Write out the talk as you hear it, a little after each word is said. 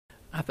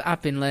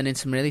I've been learning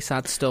some really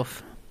sad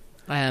stuff.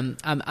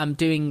 I'm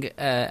doing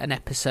an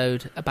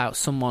episode about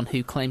someone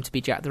who claimed to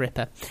be Jack the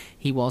Ripper.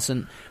 He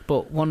wasn't.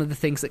 But one of the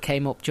things that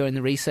came up during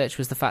the research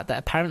was the fact that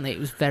apparently it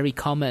was very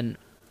common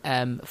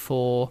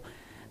for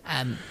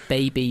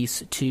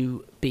babies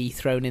to be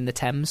thrown in the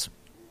Thames.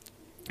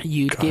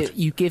 You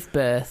give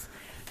birth,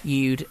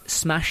 you'd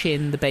smash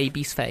in the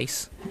baby's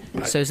face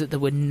so that there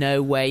were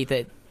no way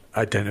that...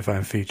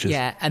 Identifying features.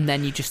 Yeah, and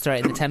then you just throw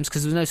it in the Thames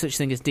because there was no such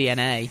thing as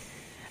DNA.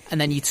 And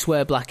then you'd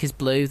swear black is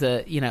blue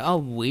that,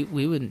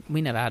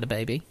 we never had a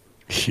baby.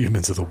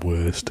 Humans are the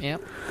worst.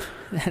 Yep.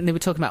 And they were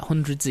talking about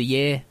hundreds a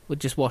year would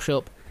just wash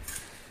up.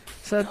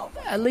 So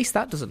at least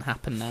that doesn't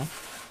happen now.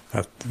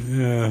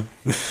 Yeah.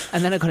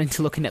 And then I got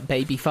into looking at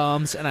baby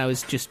farms, and I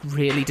was just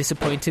really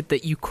disappointed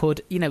that you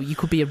could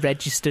be a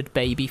registered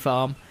baby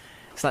farm.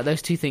 It's like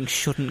those two things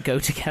shouldn't go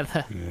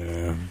together.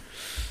 Yeah.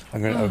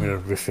 I'm going to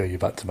refer you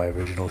back to my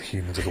original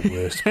humans are the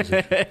worst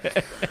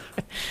position.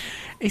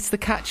 It's the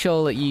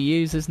catch-all that you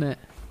use, isn't it?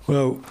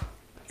 Well,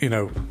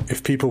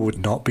 if people would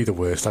not be the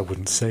worst, I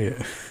wouldn't say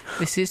it.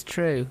 This is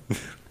true.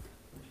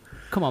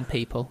 Come on,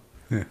 people.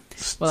 Yeah.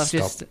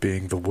 Stop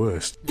being the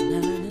worst.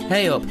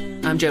 Hey up,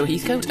 I'm Joe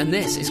Heathcote, and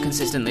this is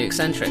Consistently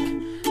Eccentric,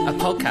 a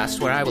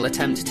podcast where I will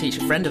attempt to teach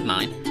a friend of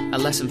mine a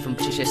lesson from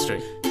British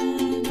history,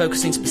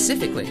 focusing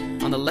specifically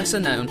on the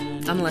lesser-known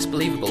and less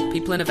believable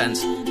people and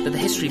events that the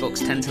history books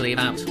tend to leave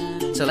out.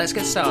 So let's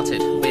get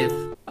started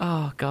with...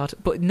 Oh, God.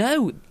 But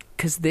no,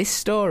 because this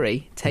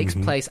story takes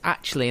place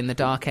actually in the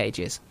Dark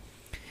Ages.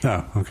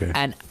 Oh, okay.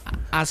 And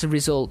as a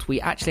result,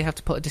 we actually have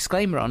to put a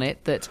disclaimer on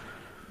it that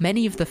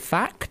many of the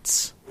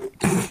facts...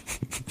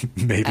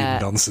 maybe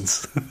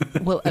nonsense.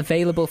 well,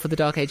 available for the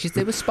Dark Ages,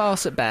 they were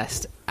sparse at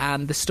best,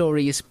 and the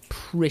story is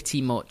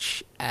pretty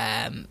much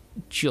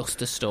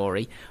just a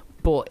story.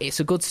 But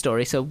it's a good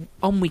story, so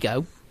on we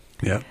go.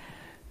 Yeah.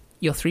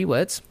 Your 3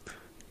 words.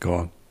 Go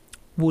on.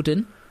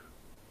 Wooden.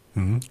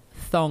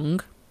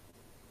 Thong.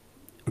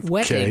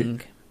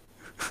 Wedding.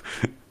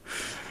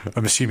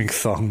 I'm assuming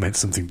thong meant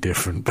something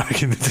different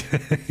back in the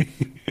day.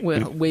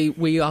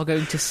 we are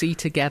going to see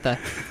together.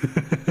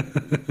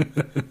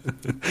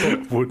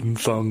 Wooden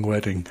thong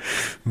wedding.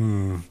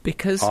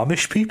 Because...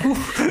 Amish people?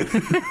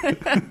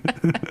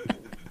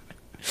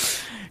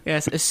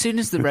 Yes, as soon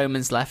as the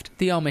Romans left,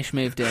 the Amish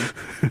moved in.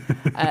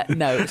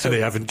 No. So they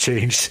haven't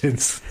changed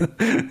since.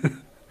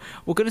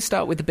 We're going to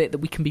start with the bit that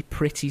we can be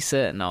pretty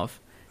certain of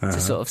to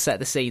sort of set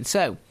the scene.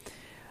 So,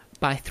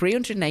 by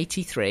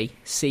 383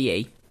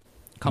 CE,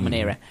 Common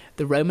Era,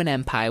 the Roman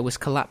Empire was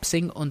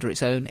collapsing under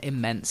its own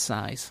immense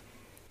size.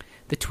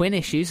 The twin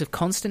issues of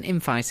constant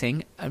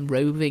infighting and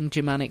roving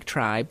Germanic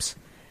tribes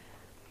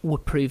were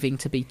proving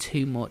to be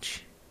too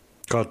much.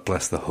 God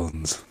bless the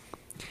Huns.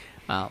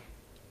 Well...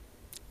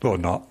 Or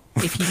not.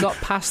 If you got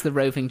past the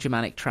roving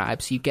Germanic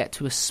tribes, you get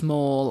to a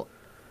small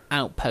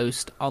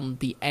outpost on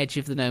the edge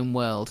of the known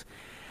world.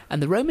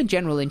 And the Roman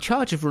general in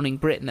charge of running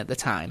Britain at the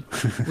time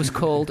was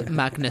called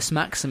Magnus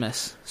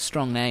Maximus.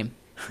 Strong name.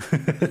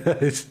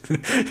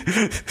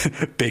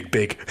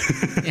 Big.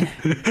 Yeah.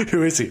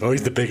 Who is he? Oh,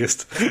 he's the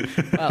biggest.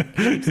 Well,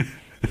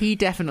 he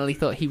definitely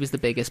thought he was the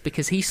biggest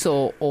because he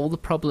saw all the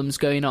problems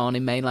going on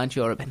in mainland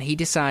Europe, and he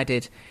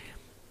decided...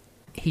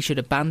 he should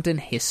abandon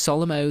his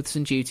solemn oaths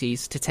and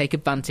duties to take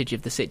advantage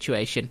of the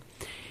situation.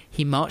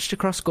 He marched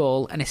across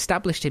Gaul and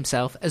established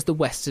himself as the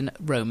Western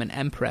Roman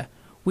Emperor,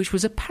 which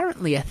was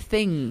apparently a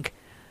thing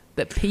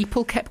that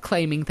people kept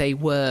claiming they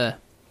were.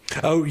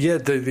 Oh, yeah,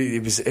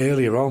 it was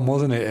earlier on,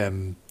 wasn't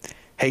it?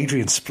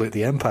 Hadrian split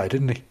the empire,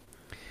 didn't he?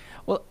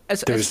 Well,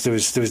 there was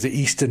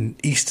the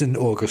Eastern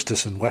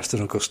Augustus and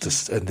Western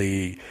Augustus, and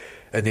they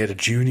had a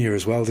junior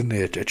as well, didn't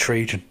they? A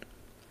Trajan.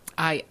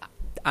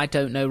 I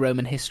don't know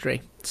Roman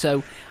history,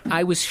 so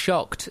I was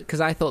shocked because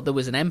I thought there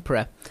was an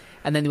emperor,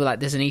 and then they were like,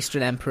 there's an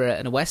Eastern emperor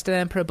and a Western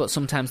emperor, but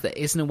sometimes there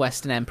isn't a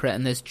Western emperor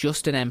and there's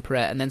just an emperor,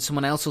 and then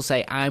someone else will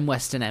say, I'm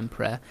Western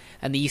emperor,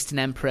 and the Eastern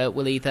emperor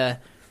will either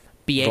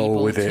be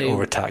able with to... it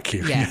or attack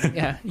you.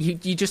 Yeah.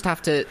 You just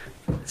have to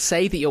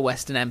say that you're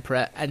Western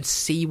emperor and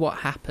see what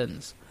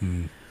happens.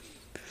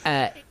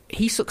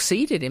 He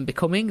succeeded in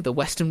becoming the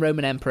Western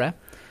Roman emperor,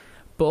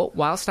 but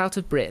whilst out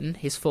of Britain,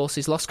 his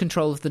forces lost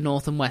control of the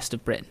north and west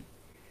of Britain.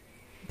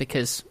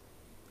 Because,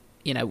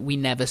 we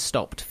never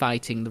stopped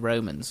fighting the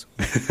Romans.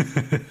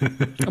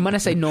 And when I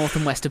say north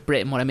and west of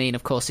Britain, what I mean,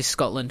 of course, is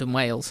Scotland and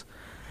Wales.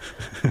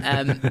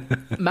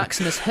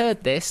 Maximus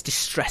heard this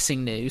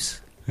distressing news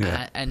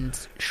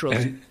and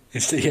shrugged.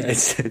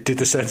 It did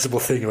the sensible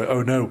thing. He went,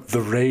 oh no,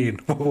 the rain.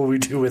 What will we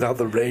do without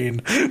the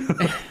rain?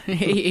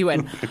 he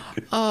went,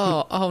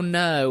 oh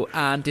no,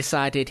 and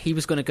decided he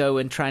was going to go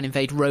and try and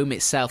invade Rome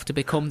itself to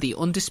become the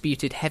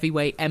undisputed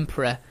heavyweight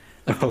emperor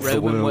of the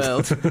Roman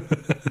world.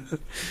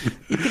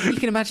 You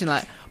can imagine,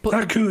 like... But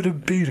I could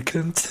have been a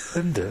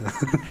contender.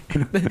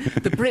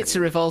 the Brits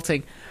are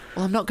revolting.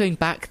 Well, I'm not going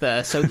back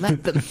there, so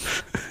let them...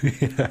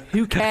 Yeah.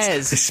 Who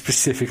cares? They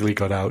specifically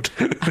got out.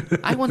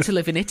 I want to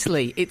live in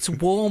Italy. It's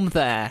warm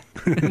there,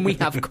 and we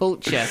have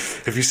culture.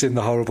 Have you seen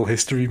the Horrible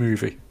Histories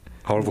movie?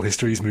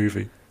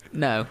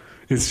 No.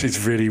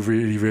 It's really,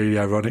 really, really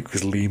ironic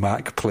because Lee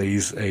Mack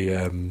plays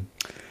a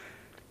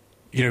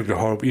the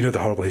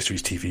Horrible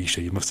Histories TV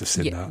show. You must have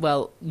seen that.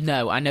 Well,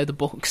 no, I know the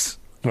books.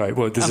 Right.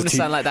 Well, there's I'm going to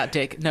sound like that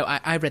dick. No,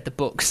 I read the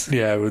books.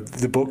 Yeah, well,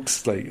 the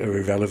books are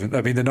irrelevant.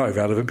 I mean, they're not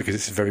irrelevant because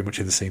it's very much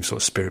in the same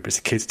sort of spirit. But it's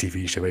a kids'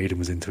 TV show. Aidan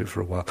was into it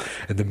for a while,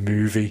 and the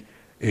movie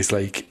is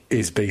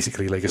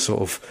basically like a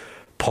sort of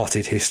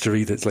potted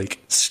history that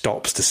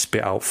stops to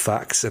spit out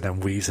facts and then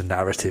weaves a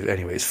narrative.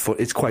 Anyway,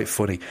 it's quite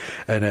funny.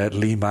 And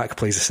Lee Mack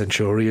plays a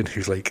centurion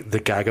who's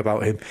the gag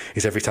about him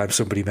is every time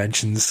somebody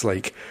mentions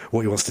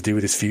what he wants to do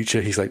with his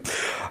future, he's like,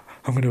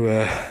 I'm going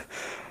to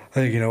I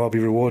think I'll be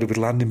rewarded with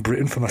land in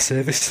Britain for my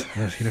service,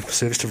 for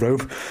service to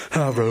Rome.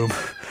 Rome,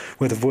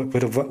 where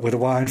the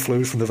wine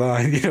flows from the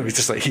vine. He's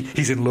just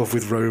he's in love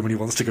with Rome and he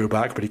wants to go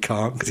back, but he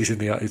can't because he's in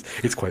the.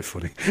 It's quite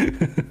funny.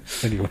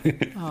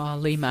 Anyway. Oh,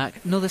 Lee Mack,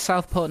 another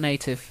Southport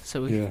native.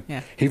 So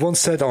yeah. He once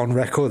said on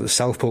record that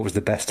Southport was the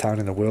best town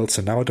in the world.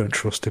 So now I don't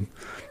trust him.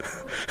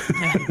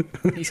 Yeah,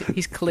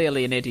 he's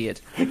clearly an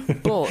idiot.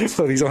 But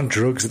well, he's on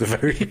drugs at the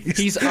very least.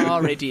 He's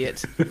our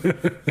idiot,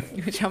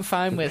 which I'm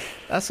fine with.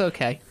 That's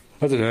okay.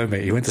 I don't know,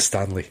 mate. He went to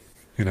Stanley,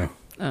 Oh,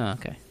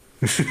 okay.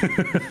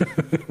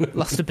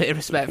 Lost a bit of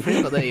respect for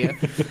him, but there you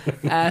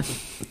go.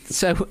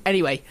 So,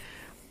 anyway,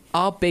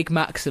 our big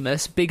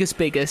Maximus,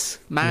 Magnus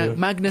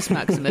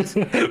Maximus.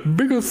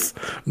 Biggest.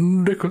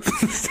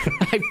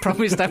 I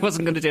promised I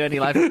wasn't going to do any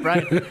live with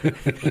Brian.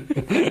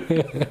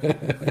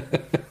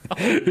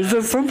 Is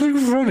there something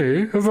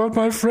funny about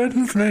my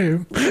friend's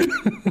name?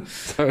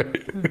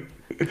 Sorry.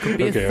 It could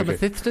be a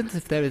thumbethistance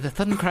if there is a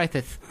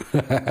thundercrisis.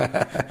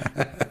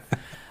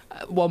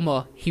 One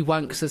more. He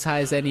wanks as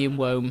high as any in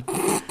Wome.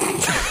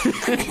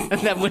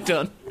 And then we're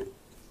done.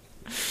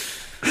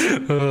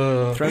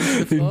 Thrown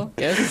to the floor?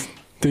 Yes.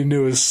 They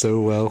knew us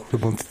so well, the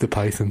Monty the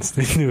Pythons.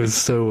 They knew us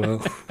so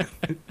well.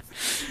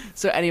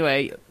 So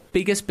anyway,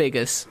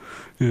 Bigus,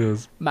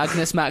 yes.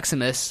 Magnus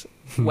Maximus,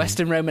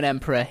 Western Roman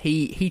Emperor,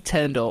 he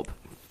turned up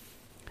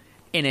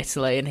in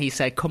Italy and he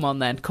said, come on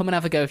then, come and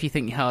have a go if you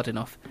think you're hard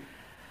enough.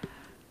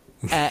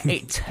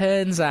 It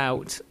turns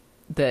out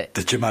that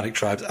the Germanic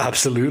tribes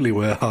absolutely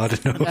were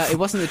hard enough. It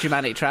wasn't the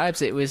Germanic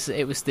tribes, it was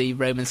the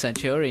Roman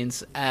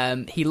centurions.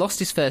 He lost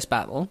his first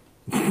battle,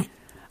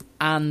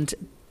 and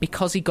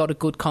because he got a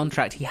good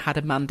contract, he had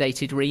a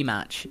mandated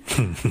rematch,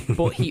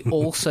 but he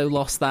also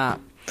lost that.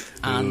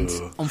 And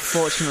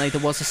unfortunately, there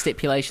was a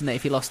stipulation that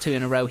if he lost 2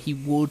 in a row, he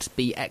would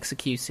be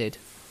executed.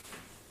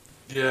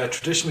 Yeah,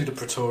 traditionally the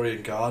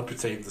Praetorian Guard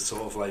became the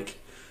sort of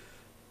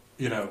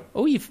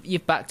Oh,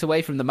 you've backed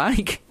away from the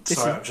mic.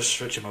 Sorry, I'm just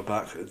stretching my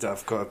back.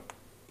 I've got.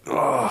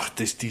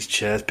 These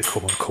chairs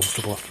become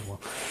uncomfortable after a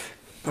while.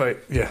 Right,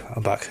 yeah,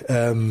 I'm back.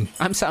 I'm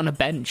sat on a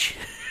bench.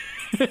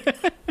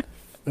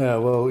 Yeah,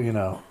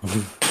 well,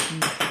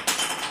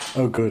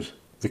 Oh, good.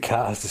 The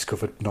cat has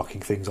discovered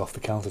knocking things off the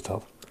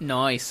countertop.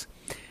 Nice.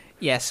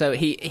 Yeah, so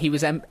he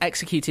was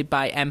executed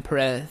by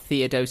Emperor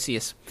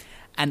Theodosius.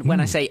 And when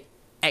I say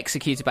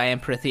executed by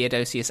Emperor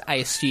Theodosius, I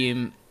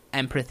assume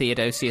Emperor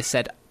Theodosius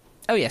said,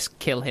 oh yes,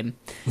 kill him.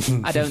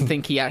 I don't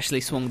think he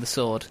actually swung the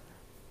sword.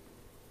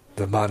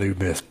 The man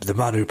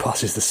who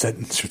passes the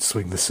sentence should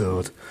swing the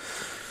sword.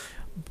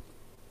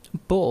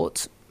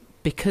 But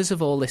because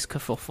of all this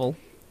kerfuffle,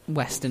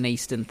 Western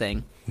Eastern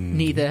thing,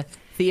 neither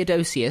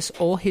Theodosius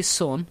or his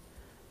son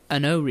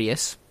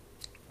Honorius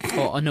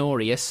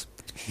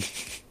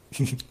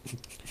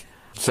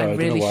Sorry, I don't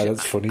know why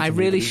that's funny. I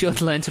really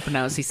should learn to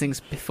pronounce these things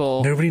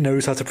before. Nobody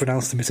knows how to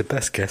pronounce them. It's a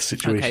best guess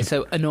situation. Okay,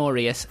 so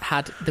Honorius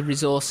had the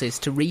resources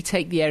to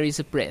retake the areas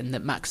of Britain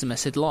that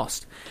Maximus had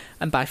lost.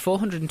 And by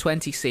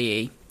 420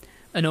 CE,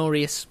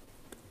 Honorius,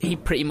 he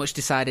pretty much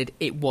decided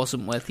it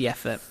wasn't worth the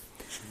effort.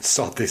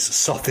 Sod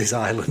this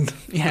island.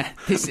 Yeah,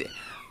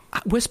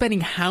 we're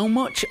spending how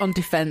much on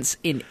defence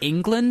in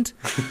England?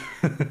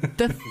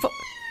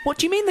 What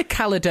do you mean the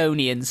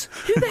Caledonians?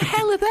 Who the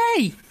hell are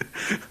they?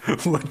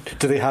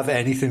 Do they have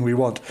anything we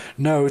want?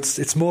 No,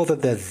 it's more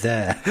that they're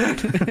there.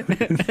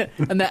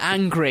 And they're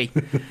angry.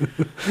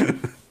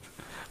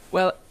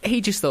 Well,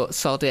 he just thought,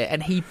 sod it,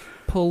 and he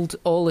pulled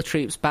all the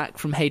troops back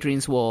from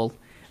Hadrian's Wall,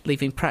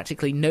 leaving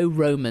practically no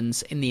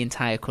Romans in the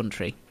entire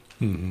country.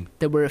 Mm-hmm.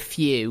 There were a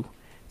few,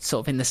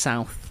 sort of in the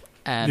south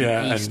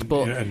east,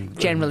 but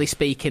generally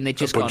speaking, they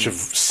just a bunch of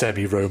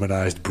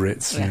semi-Romanised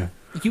Brits. Yeah.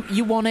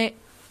 You want it?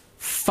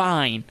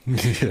 Fine.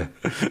 Yeah.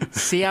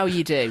 See how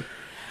you do.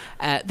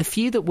 The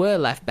few that were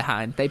left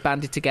behind, they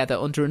banded together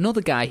under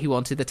another guy who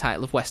wanted the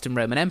title of Western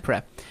Roman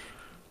Emperor,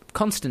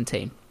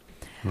 Constantine.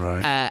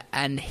 Right.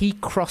 And he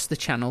crossed the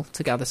channel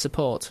to gather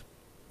support.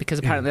 Because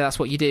apparently that's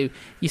what you do.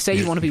 You say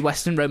you want to be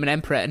Western Roman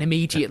Emperor and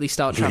immediately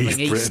start travelling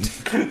east.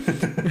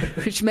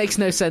 Which makes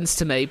no sense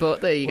to me,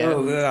 but there you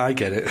go. Well, I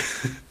get it.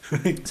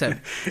 So,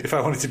 if I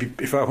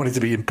wanted to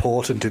be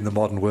important in the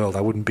modern world,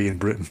 I wouldn't be in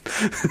Britain.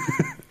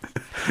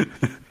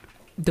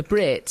 The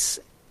Brits,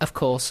 of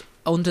course,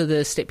 under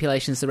the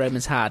stipulations the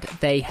Romans had,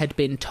 they had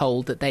been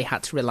told that they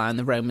had to rely on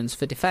the Romans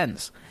for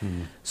defence.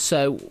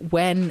 So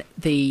when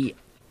the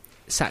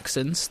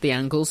Saxons, the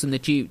Angles and the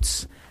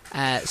Jutes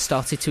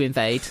started to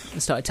invade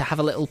and started to have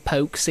a little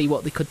poke, see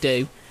what they could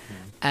do.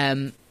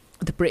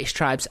 The British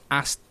tribes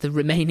asked the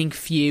remaining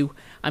few,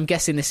 I'm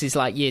guessing this is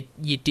like your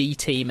D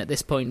team at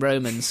this point,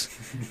 Romans.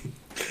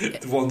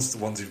 the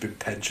ones who've been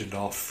pensioned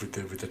off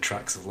with the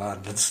tracts of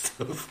land and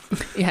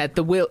stuff. Yeah,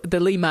 the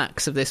Lee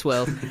Max of this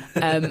world.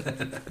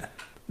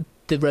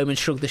 The Romans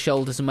shrugged their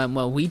shoulders and went,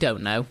 well, we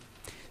don't know.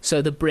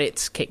 So the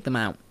Brits kicked them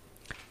out.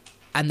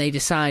 And they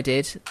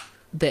decided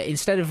that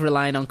instead of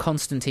relying on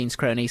Constantine's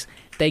cronies,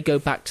 they go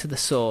back to the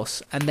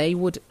source, and they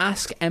would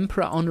ask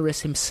Emperor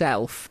Honorius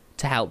himself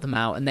to help them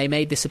out, and they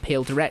made this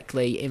appeal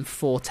directly in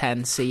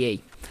 410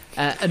 CE.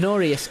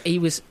 Honorius, he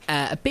was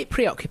a bit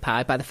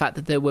preoccupied by the fact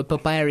that there were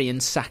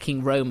barbarians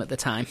sacking Rome at the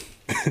time.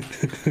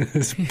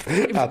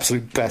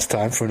 Absolute best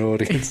time for an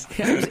audience.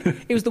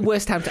 It was the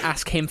worst time to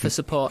ask him for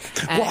support.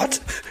 What?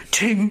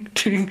 Ting,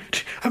 ting,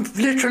 ting. I'm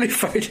literally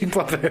fighting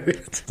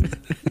barbarians.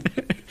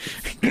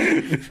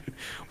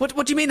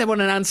 What do you mean they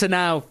want an answer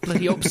now?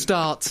 Bloody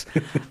upstarts.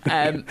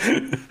 From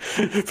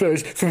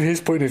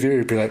his point of view,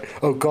 he'd be like,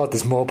 oh God,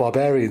 there's more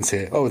barbarians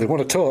here. Oh, they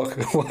want to talk.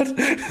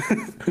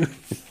 What?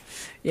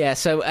 Yeah,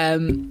 so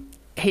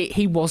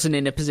he wasn't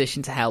in a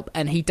position to help,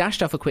 and he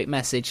dashed off a quick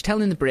message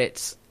telling the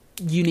Brits,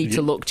 you need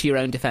to look to your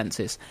own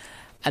defences.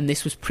 And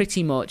this was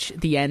pretty much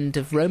the end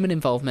of Roman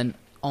involvement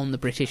on the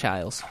British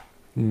Isles.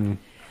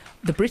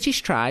 The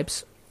British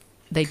tribes,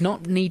 they'd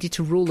not needed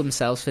to rule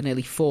themselves for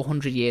nearly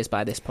 400 years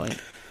by this point.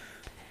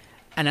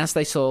 And as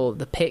they saw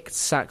the Picts,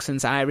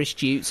 Saxons, Irish,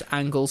 Jutes,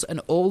 Angles, and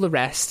all the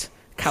rest,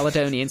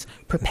 Caledonians,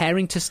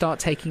 preparing to start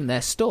taking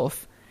their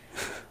stuff,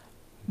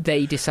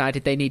 they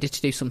decided they needed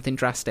to do something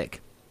drastic.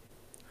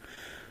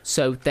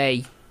 So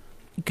they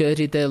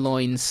girded their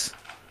loins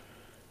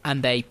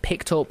and they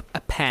picked up a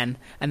pen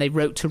and they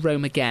wrote to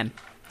Rome again.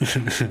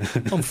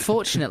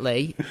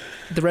 Unfortunately,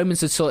 the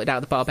Romans had sorted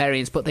out the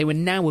barbarians, but they were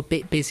now a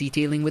bit busy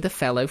dealing with a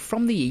fellow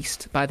from the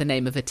east by the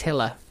name of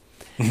Attila.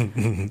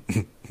 And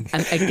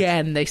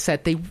again, they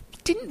said they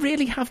didn't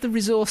really have the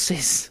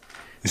resources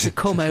to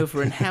come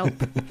over and help.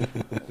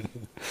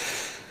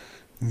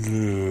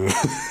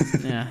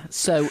 Yeah.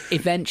 So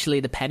eventually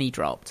the penny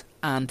dropped,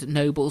 and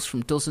nobles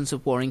from dozens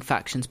of warring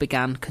factions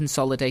began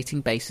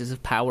consolidating bases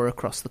of power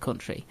across the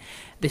country.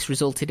 This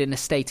resulted in a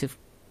state of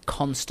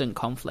constant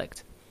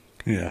conflict.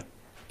 Yeah.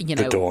 You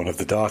know, the dawn of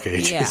the Dark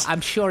Ages. Yeah,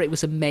 I'm sure it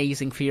was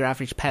amazing for your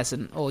average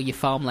peasant or your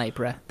farm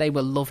labourer. They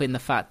were loving the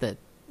fact that,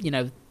 you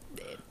know,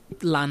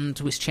 land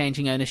was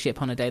changing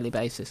ownership on a daily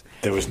basis.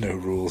 There was no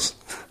rules.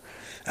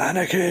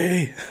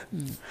 Anarchy!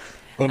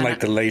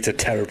 Unlike the later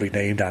terribly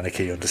named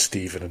anarchy under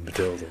Stephen and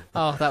Matilda.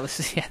 Oh, that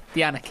was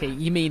the anarchy.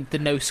 You mean the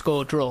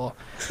no-score draw?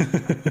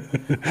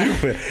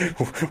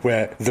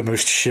 where the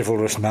most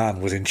chivalrous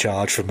man was in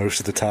charge for most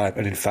of the time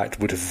and in fact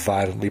would have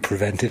violently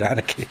prevented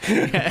anarchy.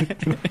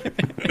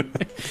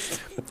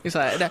 It's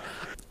like, no,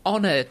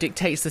 honour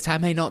dictates that I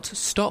may not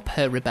stop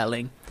her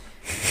rebelling.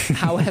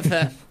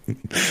 However...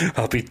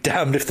 I'll be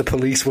damned if the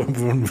police won't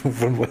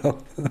run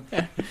well.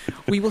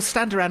 We will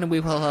stand around and we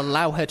will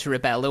allow her to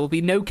rebel. There will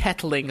be no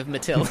kettling of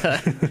Matilda.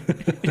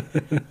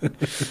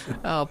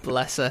 Oh,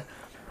 bless her.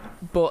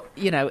 But,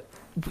 you know,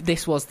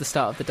 this was the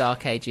start of the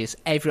Dark Ages.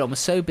 Everyone was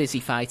so busy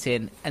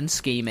fighting and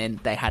scheming,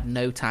 they had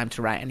no time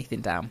to write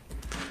anything down.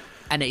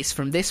 And it's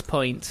from this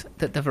point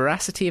that the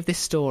veracity of this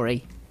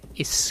story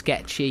is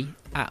sketchy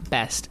at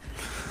best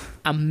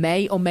and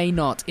may or may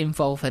not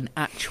involve an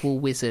actual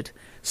wizard.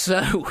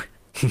 So...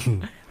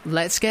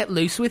 let's get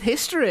loose with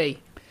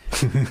history.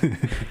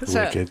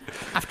 So,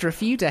 after a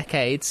few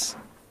decades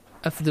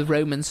of the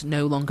Romans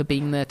no longer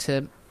being there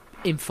to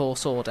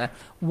enforce order,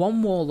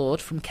 one warlord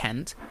from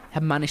Kent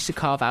had managed to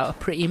carve out a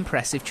pretty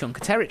impressive chunk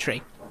of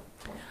territory.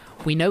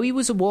 We know he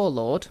was a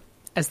warlord,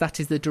 as that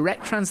is the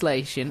direct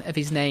translation of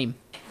his name,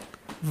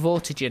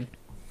 Vortigern.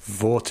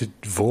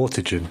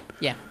 Vortigern?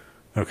 Yeah.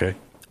 Okay.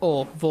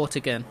 Or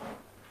Vortigern.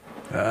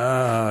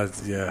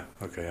 Yeah.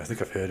 Okay, I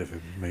think I've heard of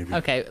him, maybe.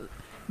 Okay.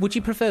 Would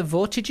you prefer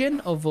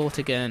Vortigern or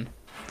Vortigern?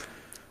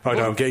 Oh,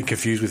 no, I'm getting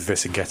confused with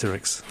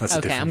Vercingetorix. That's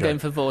a different I'm guy. going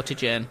for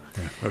Vortigern.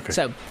 Yeah, okay.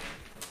 So,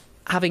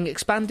 having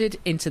expanded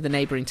into the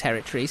neighbouring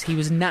territories, he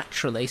was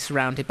naturally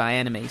surrounded by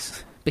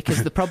enemies.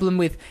 Because the problem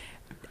with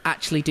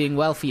actually doing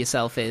well for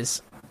yourself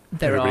is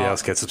everybody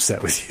else gets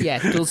upset with you.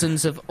 Yeah,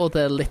 dozens of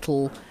other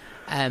little,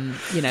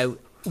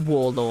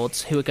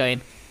 warlords who are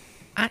going,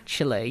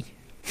 actually,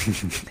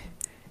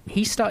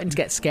 he's starting to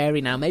get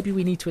scary now. Maybe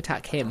we need to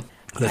attack him.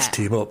 Let's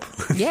team up.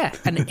 Yeah,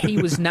 and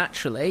he was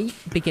naturally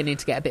beginning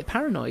to get a bit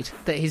paranoid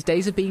that his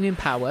days of being in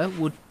power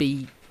would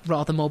be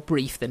rather more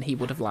brief than he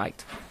would have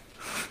liked.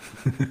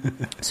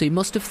 So he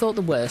must have thought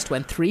the worst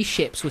when 3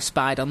 ships were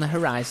spied on the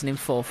horizon in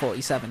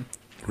 447.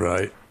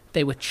 Right.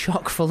 They were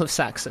chock full of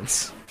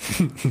Saxons.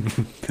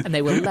 And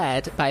they were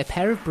led by a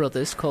pair of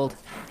brothers called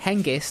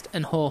Hengist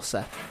and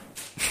Horsa.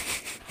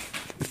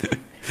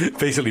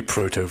 Basically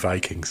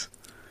proto-Vikings.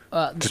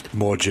 Just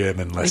more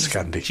German, less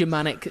Scandi.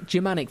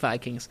 Germanic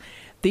Vikings.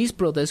 These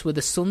brothers were the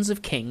sons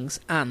of kings,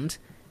 and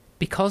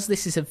because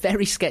this is a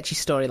very sketchy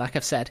story, like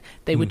I've said,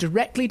 they were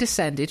directly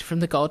descended from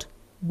the god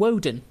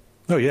Woden.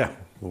 Oh, yeah.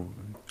 Well,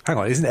 Hang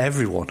on, isn't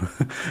everyone?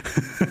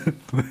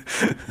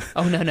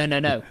 Oh,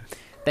 no.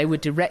 They were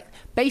direct...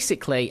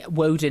 Basically,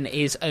 Woden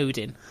is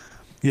Odin.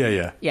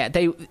 Yeah.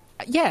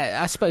 Yeah,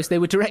 I suppose they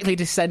were directly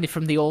descended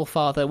from the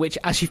All-Father, which,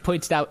 as you've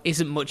pointed out,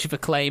 isn't much of a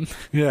claim.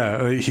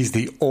 Yeah, he's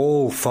the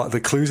All-Father.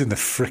 The clue's in the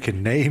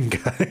frickin' name,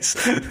 guys.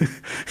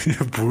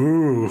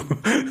 Boo.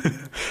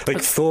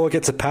 Like, Thor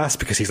gets a pass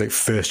because he's, like,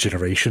 first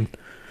generation,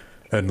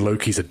 and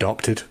Loki's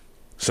adopted.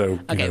 So,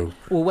 okay. you know...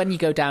 Well, when you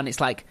go down, it's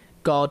like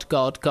God,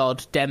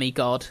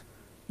 demigod,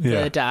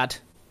 the dad,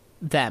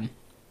 them.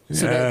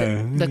 So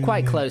they're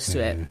quite close to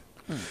it.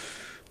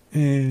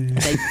 They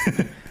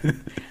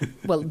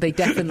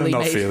definitely I'm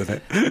not feeling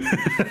it.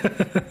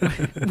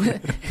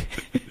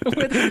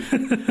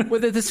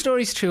 Whether the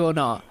story's true or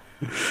not,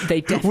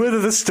 whether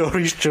the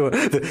story's true,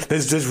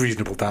 there's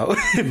reasonable doubt.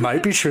 It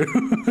might be true.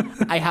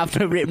 I have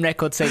no written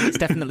record saying it's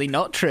definitely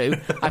not true.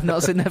 I've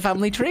not seen their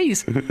family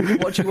trees.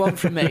 What do you want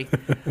from me?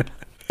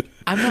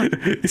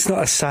 It's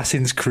not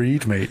Assassin's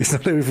Creed, mate. It's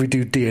not like if we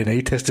do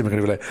DNA testing, we're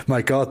going to be like,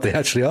 my God, they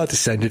actually are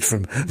descended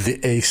from the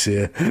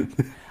Aesir.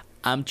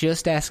 I'm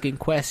just asking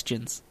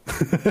questions.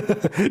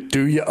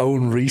 Do your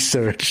own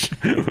research.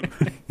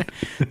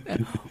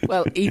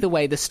 Well, either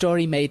way, the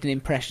story made an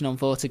impression on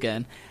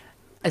Vortigern,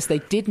 as they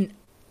didn't...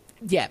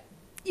 Yeah,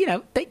 you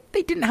know, they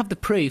didn't have the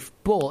proof,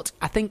 but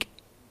I think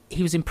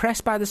he was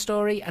impressed by the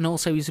story, and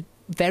also he was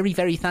very,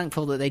 very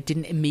thankful that they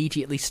didn't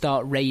immediately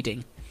start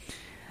raiding.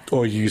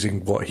 Or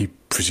using what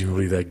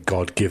presumably their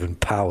God-given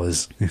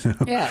powers. You know?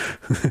 Yeah.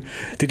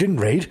 They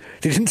didn't raid.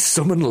 They didn't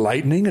summon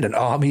lightning and an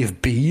army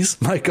of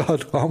bees. My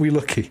God, aren't we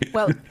lucky?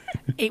 Well,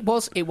 it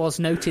was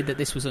noted that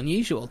this was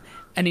unusual,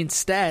 and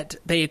instead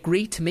they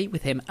agreed to meet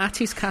with him at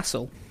his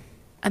castle,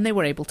 and they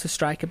were able to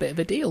strike a bit of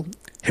a deal.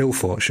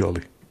 Hillfort,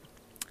 surely.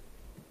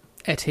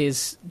 At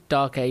his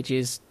Dark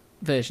Ages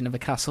version of a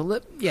castle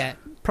that,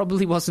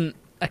 probably wasn't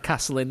a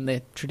castle in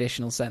the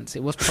traditional sense.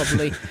 It was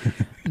probably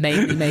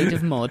mainly made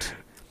of mud.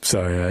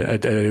 Sorry, I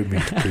don't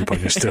mean to poop on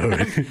your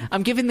story.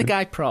 I'm giving the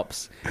guy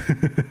props.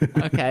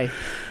 Okay.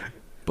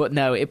 But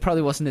no, it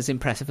probably wasn't as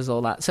impressive as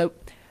all that. So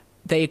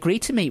they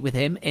agreed to meet with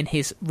him in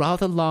his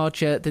rather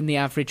larger than the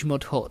average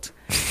mud hut,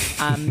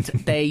 and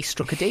they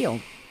struck a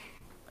deal.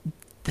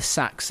 The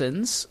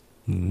Saxons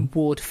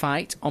would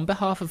fight on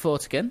behalf of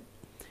Vortigern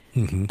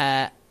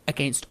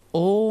against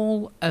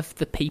all of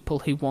the people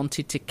who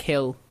wanted to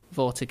kill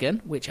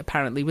Vortigern, which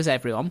apparently was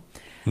everyone,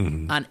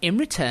 and in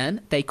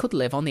return they could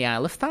live on the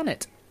Isle of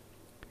Thanet,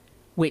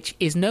 which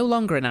is no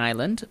longer an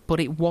island,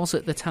 but it was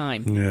at the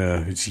time.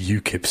 Yeah, it's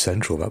UKIP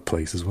Central, that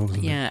place as well,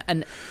 isn't it? Yeah,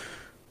 and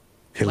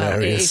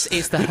hilarious. Well,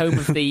 it's the home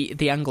of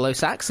the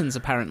Anglo-Saxons,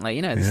 apparently.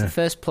 You know, it's the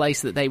first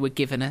place that they were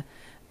given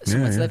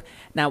somewhere to live.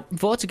 Now,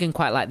 Vortigern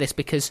quite liked this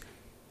because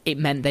it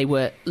meant they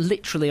were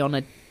literally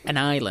on an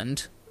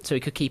island, so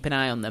he could keep an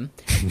eye on them.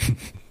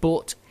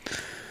 But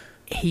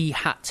he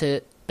had to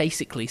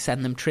basically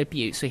send them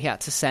tribute, so he had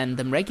to send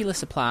them regular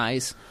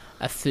supplies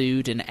of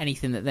food and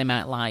anything that they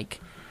might like.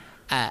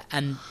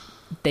 And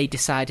they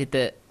decided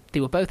that they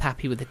were both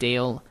happy with the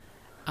deal,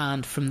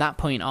 and from that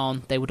point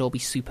on, they would all be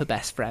super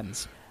best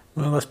friends.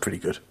 Well, that's pretty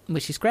good.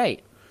 Which is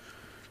great.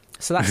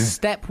 So that's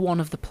step one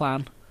of the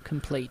plan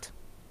complete.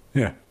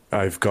 Yeah.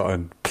 I've got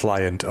a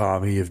pliant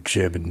army of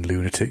German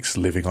lunatics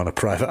living on a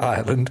private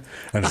island,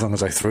 and as long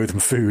as I throw them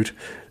food,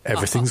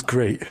 everything's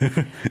great.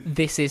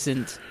 This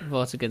isn't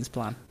Vortigern's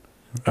plan.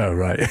 Oh,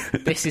 right.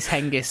 This is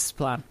Hengist's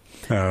plan.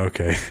 Oh,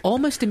 okay.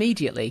 Almost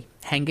immediately,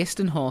 Hengist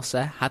and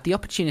Horsa had the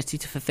opportunity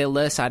to fulfill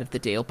their side of the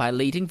deal by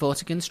leading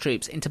Vortigern's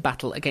troops into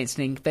battle against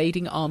an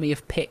invading army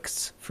of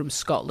Picts from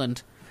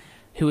Scotland,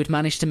 who had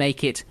managed to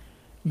make it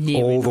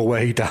all the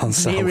way down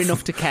south, near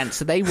enough to Kent.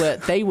 So they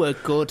were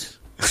good.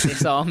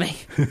 This army.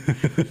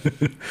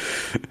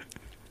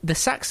 The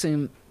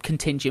Saxon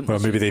contingent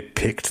was... Well, maybe they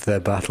picked their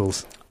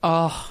battles.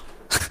 Oh.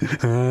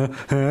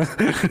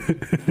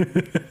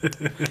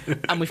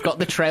 And we've got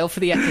the trail for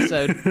the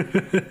episode.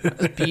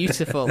 That's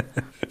beautiful.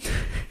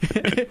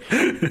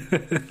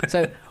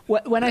 So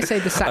when I say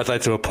the I'd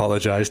like to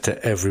apologise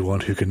to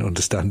everyone who can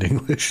understand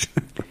English.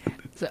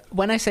 So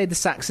when I say the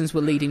Saxons were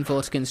leading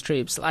Vortigern's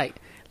troops,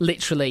 like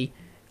literally,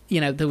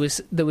 you know, there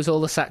was all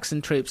the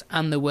Saxon troops,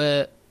 and there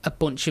were a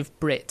bunch of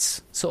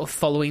Brits sort of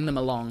following them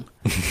along.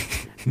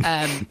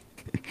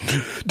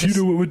 Do you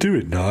know what we're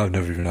doing? No, I've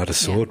never even had a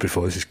sword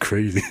before. This is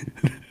crazy.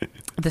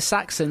 The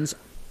Saxons,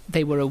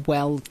 they were a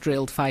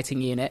well-drilled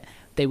fighting unit.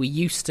 They were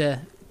used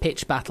to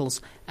pitched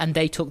battles, and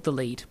they took the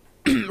lead,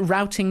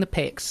 routing the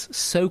Picts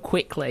so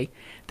quickly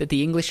that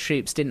the English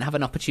troops didn't have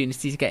an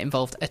opportunity to get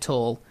involved at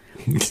all,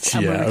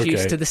 and were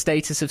reduced to the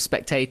status of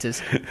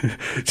spectators.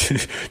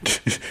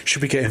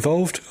 Should we get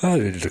involved? Oh,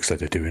 it looks like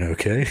they're doing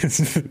okay.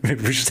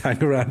 Maybe we just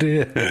hang around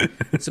here.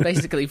 So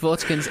basically,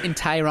 Vortigern's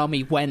entire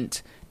army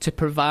went to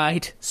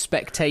provide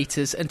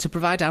spectators and to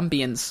provide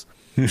ambience.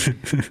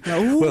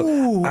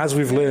 Well, as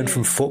we've learned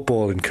from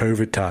football in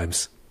COVID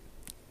times,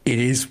 it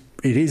is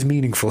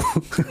meaningful.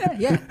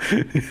 Yeah.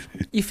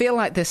 You feel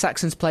like the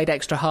Saxons played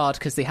extra hard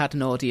because they had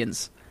an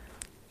audience.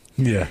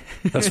 Yeah,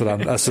 that's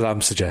what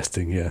I'm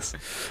suggesting. Yes.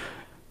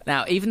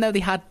 Now, even though they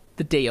had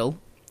the deal.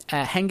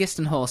 Hengist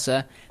and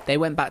Horsa, they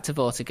went back to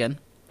Vortigern,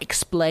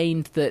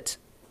 explained that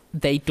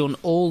they'd done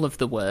all of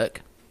the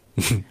work,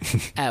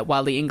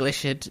 while the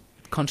English had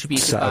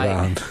contributed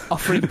by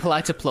offering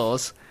polite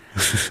applause,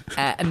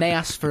 and they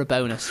asked for a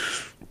bonus,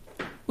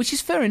 which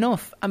is fair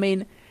enough. I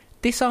mean,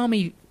 this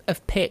army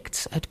of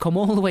Picts had come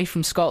all the way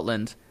from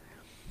Scotland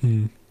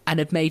and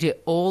had made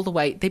it all the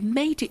way. They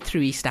made it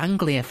through East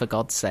Anglia, for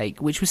God's sake,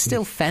 which was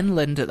still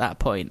Fenland at that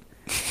point.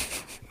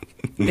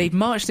 They'd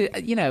marched it,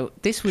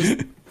 this was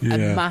a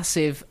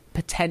massive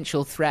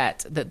potential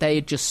threat that they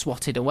had just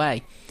swatted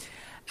away.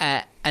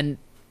 And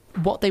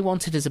what they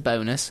wanted as a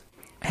bonus,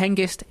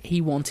 Hengist, he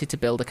wanted to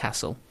build a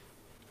castle.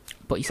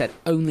 But he said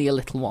only a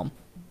little one.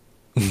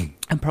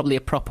 And probably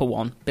a proper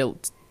one,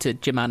 built to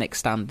Germanic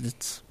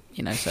standards,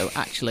 so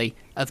actually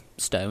of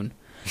stone.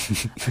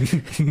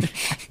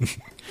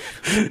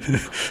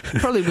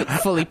 Probably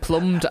fully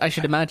plumbed, I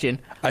should imagine.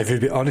 I will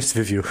be honest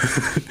with you.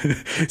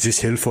 This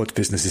hill fort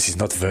business is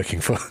not working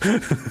for.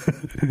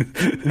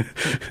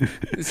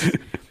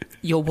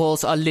 Your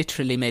walls are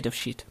literally made of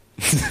shit.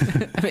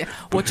 I mean,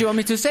 what do you want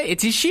me to say?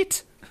 It is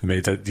shit.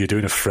 Mate, you're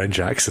doing a French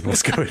accent.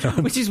 What's going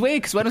on? Which is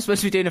weird, because when I was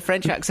supposed to be doing a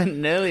French accent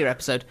in an earlier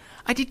episode,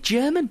 I did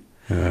German.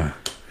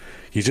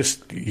 You're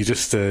just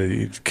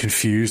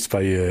confused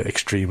by your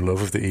extreme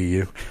love of the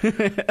EU.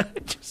 I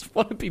just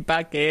want to be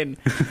back in.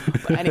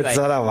 But anyway, that's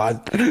all I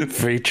want.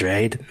 Free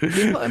trade.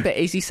 The important bit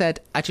is he said,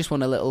 I just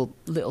want a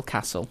little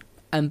castle.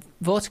 And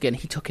Vortigern,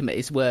 he took him at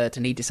his word,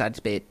 and he decided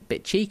to be a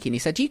bit cheeky, and he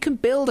said, you can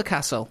build a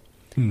castle.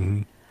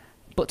 Mm-hmm.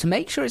 But to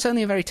make sure it's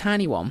only a very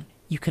tiny one,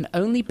 you can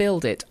only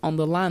build it on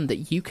the land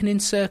that you can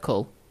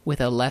encircle with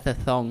a leather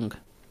thong.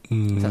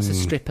 That's a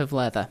strip of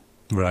leather.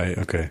 Right,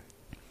 okay.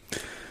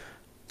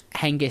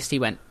 Hengist, he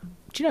went,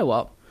 do you know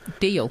what?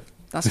 Deal.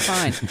 That's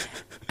fine.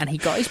 And he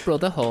got his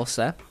brother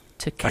Horsa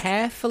to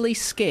carefully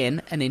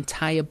skin an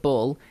entire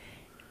bull,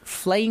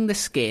 flaying the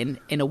skin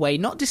in a way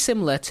not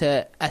dissimilar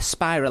to a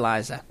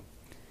spiralizer.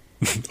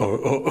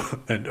 or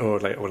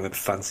like one of them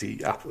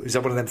fancy apple. Is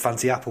that one of them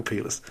fancy apple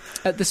peelers?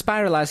 The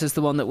spiralizer is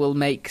the one that will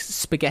make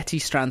spaghetti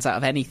strands out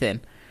of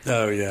anything.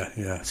 Oh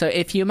yeah. So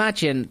if you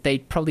imagine,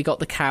 they'd probably got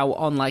the cow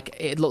on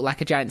it looked like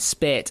a giant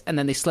spit, and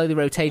then they slowly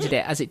rotated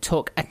it as it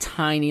took a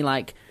tiny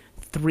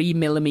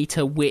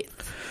 3mm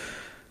width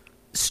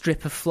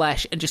strip of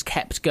flesh and just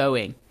kept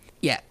going.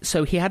 Yeah,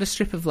 so he had a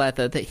strip of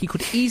leather that he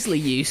could easily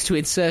use to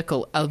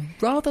encircle a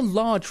rather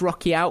large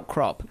rocky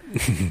outcrop.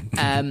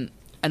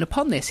 And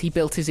upon this, he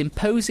built his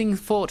imposing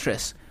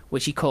fortress,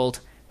 which he called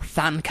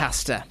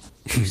Thancaster.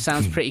 Which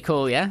sounds pretty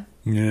cool, yeah?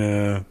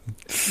 Yeah.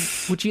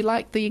 Would you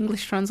like the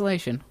English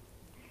translation?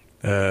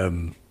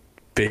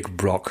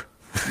 Big rock.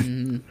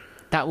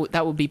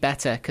 That would be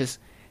better, because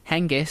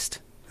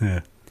Hengist,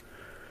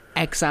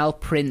 exile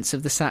prince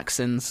of the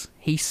Saxons,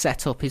 he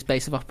set up his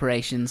base of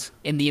operations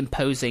in the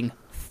imposing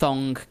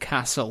Thong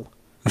Castle.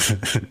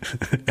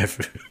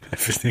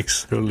 Everything's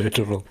so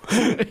literal.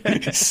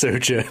 It's so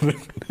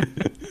German.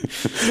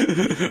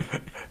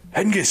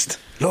 Hengist,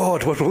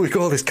 Lord, what will we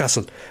call this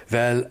castle?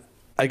 Well,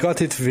 I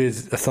got it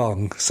with a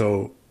thong,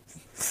 so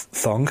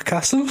Thong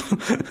Castle?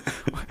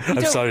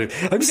 I'm sorry.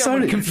 I'm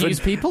sorry. Confuse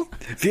people?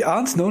 We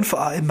aren't known for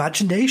our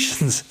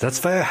imaginations.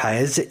 That's why I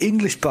hired the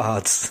English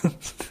bards.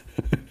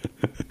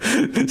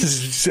 I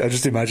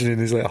just imagining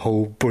there's a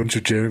whole bunch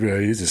of German people.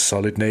 Here's a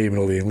solid name, and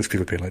all the English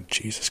people being like,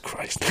 Jesus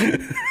Christ.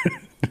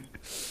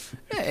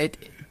 Yeah,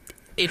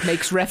 it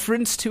makes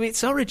reference to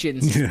its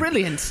origins. It's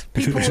brilliant.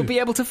 People will be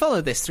able to follow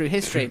this through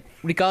history,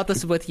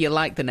 regardless of whether you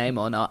like the name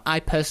or not.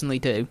 I personally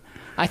do.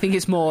 I think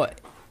it's more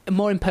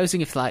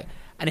imposing if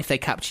and if they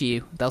capture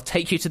you, they'll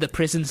take you to the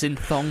prisons in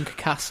Thong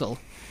Castle.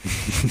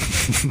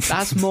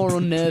 That's more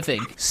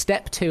unnerving.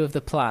 Step 2 of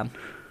the plan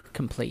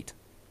complete.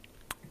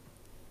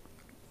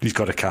 He's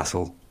got a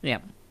castle. Yeah.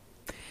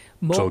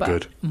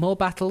 Good. More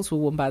battles were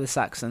won by the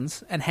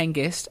Saxons, and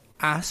Hengist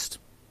asked,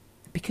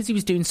 because he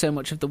was doing so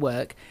much of the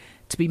work,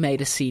 to be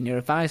made a senior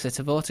advisor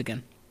to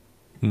Vortigern.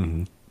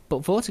 Mm-hmm.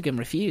 But Vortigern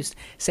refused,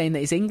 saying that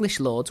his English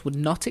lords would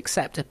not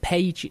accept a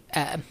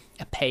pagan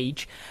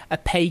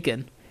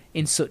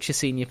in such a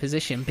senior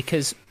position,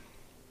 because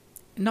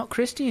not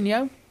Christian,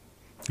 yo.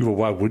 Well,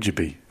 why would you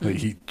be?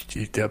 He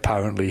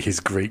apparently his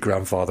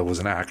great-grandfather was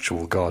an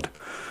actual god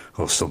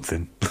or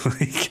something.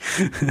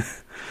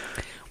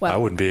 Well,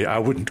 I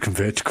wouldn't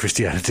convert to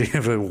Christianity.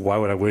 Why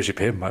would I worship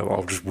him?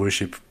 I'll just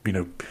worship,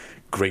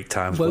 great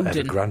times, Woden.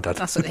 whatever, granddad.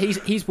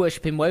 He's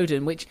worshipping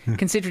Woden, which,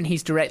 considering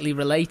he's directly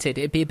related,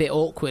 it'd be a bit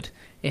awkward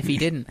if he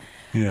didn't.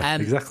 Yeah,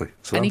 exactly.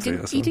 And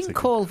he didn't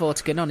call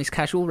Vortigern on his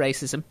casual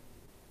racism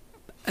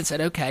and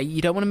said, okay,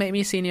 you don't want to make me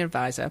a senior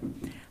advisor.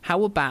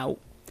 How about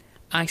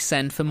I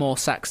send for more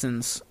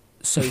Saxons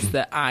so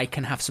that I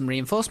can have some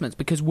reinforcements,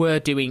 because we're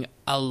doing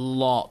a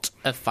lot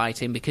of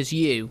fighting, because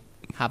you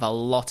have a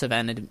lot of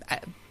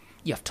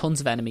you have tons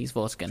of enemies,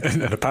 Vortigern.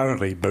 And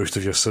apparently most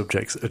of your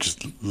subjects are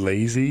just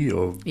lazy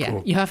or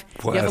you have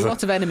a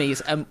lot of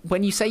enemies.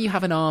 When you say you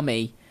have an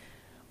army,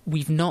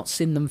 we've not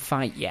seen them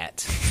fight yet.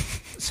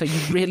 So you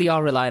really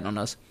are reliant on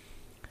us.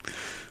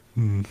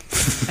 And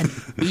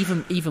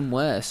even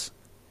worse,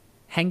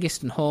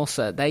 Hengist and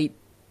Horsa,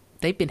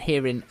 they'd been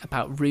hearing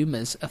about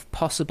rumours of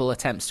possible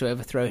attempts to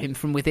overthrow him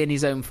from within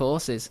his own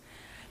forces.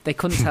 They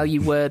couldn't tell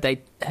you where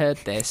they'd heard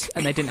this,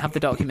 and they didn't have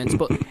the documents,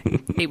 but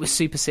it was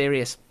super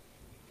serious.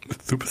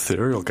 Super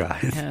serial guy.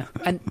 Yeah.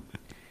 And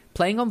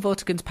playing on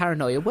Vortigern's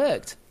paranoia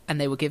worked, and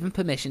they were given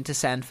permission to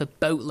send for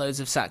boatloads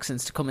of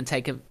Saxons to come and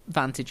take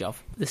advantage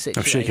of the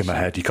situation. I'm shaking my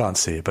head. You can't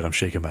see it, but I'm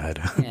shaking my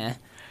head. Yeah.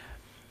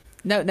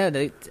 No,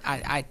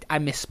 I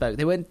misspoke.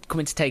 They weren't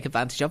coming to take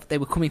advantage of. They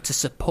were coming to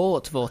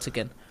support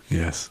Vortigern.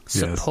 Yes.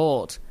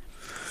 Support.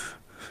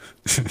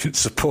 Yes.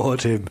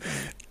 Support him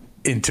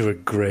into a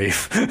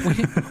grave.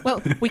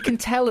 We can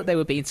tell that they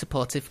were being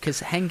supportive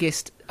because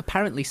Hengist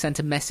apparently sent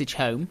a message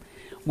home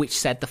which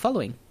said the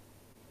following: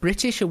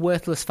 British are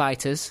worthless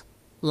fighters,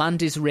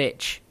 land is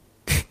rich.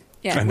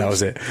 Yeah, and that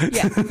was it.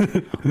 Yeah.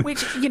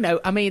 Which,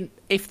 I mean,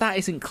 if that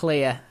isn't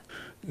clear,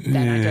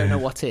 then I don't know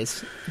what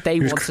is. They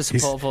want to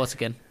support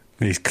Vortigern.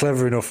 He's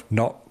clever enough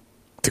not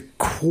to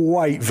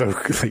quite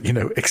vocally,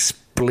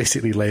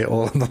 explicitly lay it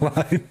all on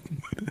the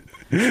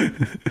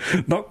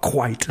line. Not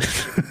quite.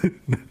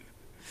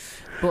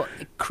 But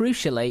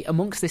crucially,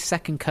 amongst this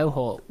second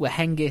cohort were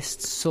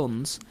Hengist's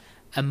sons,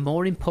 and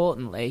more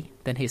importantly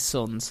than his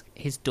sons,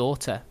 his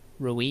daughter,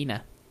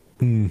 Rowena.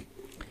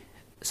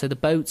 So the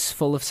boats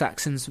full of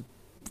Saxons,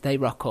 they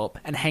rock up,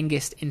 and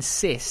Hengist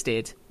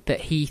insisted that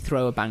he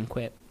throw a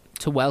banquet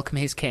to welcome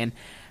his kin,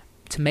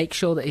 to make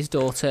sure that his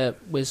daughter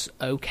was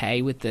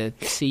okay with the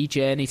sea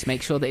journey, to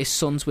make sure that his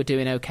sons were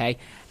doing okay,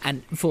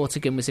 and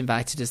Vortigern was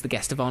invited as the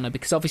guest of honour,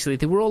 because obviously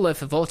they were all there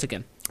for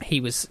Vortigern.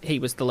 He was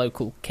the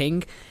local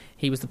king,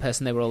 he was the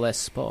person they were all there to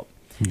support.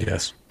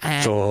 Yes,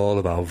 it's all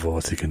about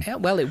Vortigern. Yeah,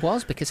 well, it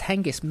was, because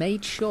Hengist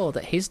made sure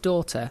that his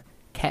daughter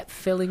kept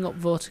filling up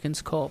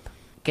Vortigern's cup,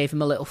 gave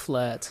him a little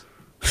flirt,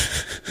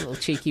 a little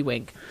cheeky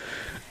wink.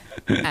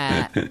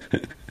 And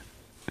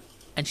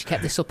she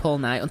kept this up all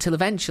night until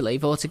eventually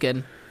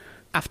Vortigern,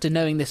 after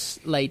knowing this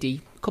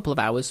lady a couple of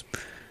hours,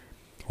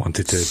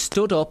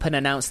 stood up and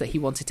announced that he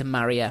wanted to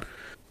marry her.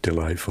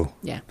 Delightful.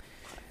 Yeah.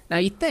 Now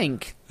you'd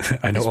think...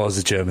 I know all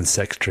the German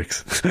sex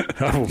tricks.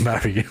 I will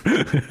marry you.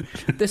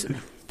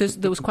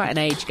 There was quite an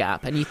age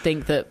gap, and you'd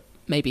think that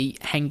maybe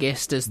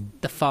Hengist as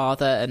the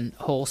father and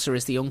Horsa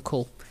as the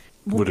uncle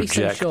would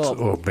object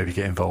or maybe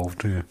get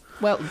involved. Yeah.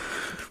 Well,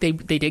 they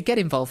did get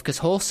involved because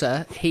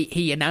Horsa,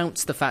 he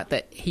announced the fact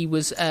that he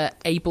was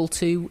able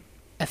to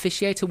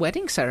officiate a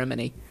wedding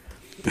ceremony,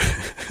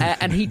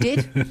 and he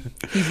did.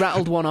 He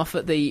rattled one off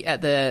at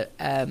the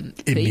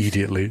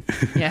immediately.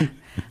 Yeah,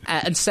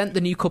 and sent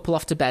the new couple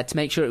off to bed to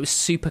make sure it was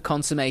super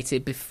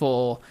consummated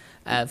before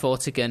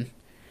Vortigern.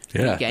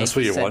 Yeah, that's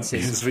what you want.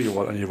 That's what you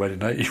want on your wedding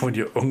night. You want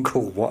your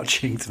uncle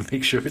watching to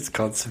make sure it's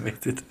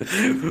consummated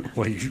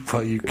while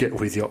you get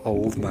with your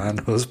old man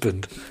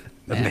husband.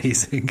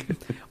 Amazing.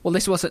 Yeah. Well,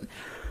 this wasn't...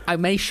 I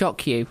may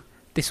shock you.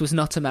 This was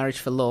not a marriage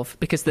for love,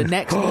 because the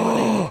next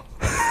morning...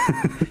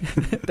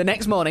 the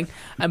next morning,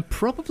 and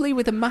probably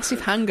with a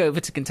massive hangover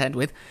to contend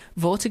with,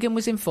 Vortigern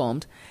was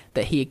informed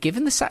that he had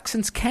given the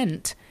Saxons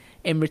Kent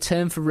in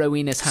return for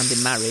Rowena's hand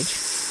in marriage.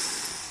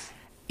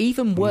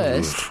 Even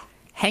worse,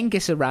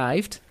 Hengist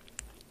arrived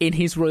in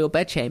his royal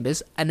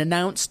bedchambers and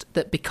announced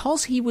that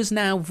because he was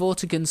now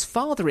Vortigern's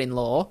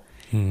father-in-law,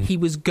 he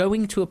was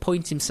going to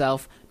appoint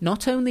himself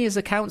not only as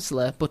a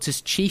councillor, but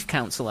as chief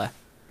councillor,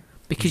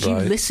 because you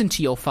listen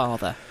to your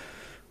father.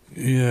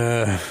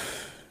 Yeah,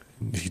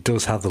 he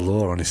does have the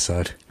law on his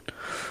side.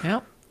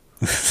 Yep.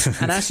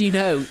 And as you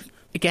know,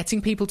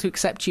 getting people to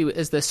accept you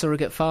as their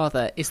surrogate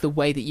father is the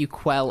way that you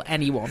quell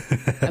anyone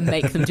and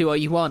make them do what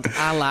you want,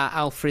 a la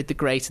Alfred the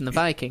Great and the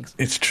Vikings.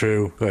 It's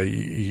true.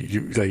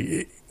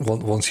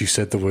 Once you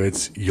said the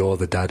words, "You're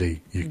the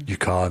daddy," you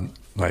can't,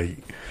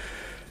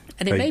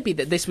 And it may be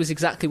that this was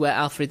exactly where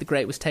Alfred the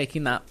Great was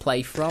taking that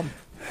play from.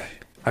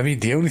 I mean,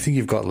 the only thing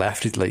you've got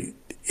left is,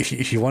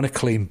 if you want to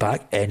claim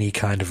back any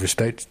kind of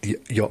respect,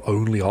 your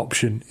only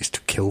option is to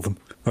kill them.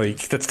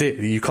 That's it.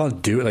 You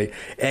can't do it.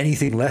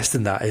 Anything less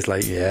than that is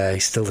yeah,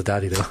 he's still the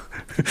daddy, though.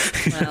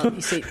 Well,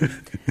 you see, there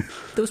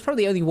was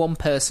probably only one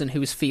person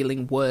who was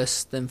feeling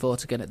worse than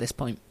Vortigern at this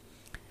point.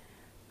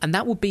 And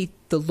that would be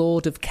the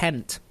Lord of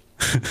Kent,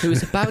 who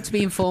was about to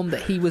be informed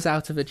that he was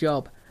out of a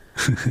job.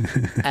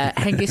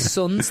 Hengist's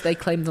sons, they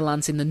claimed the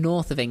lands in the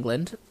north of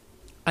England,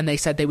 and they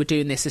said they were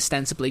doing this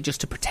ostensibly just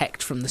to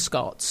protect from the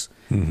Scots.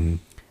 Mm-hmm.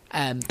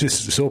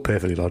 It's all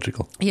perfectly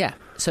logical. Yeah,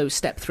 so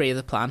step 3 of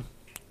the plan,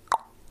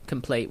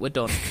 complete, we're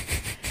done.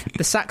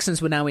 The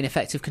Saxons were now in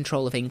effective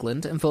control of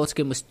England, and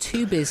Vortigern was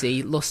too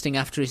busy lusting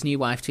after his new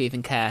wife to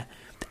even care.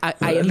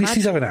 At least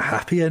he's having a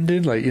happy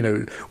ending.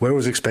 Where I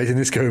was expecting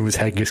this going was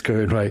Hengist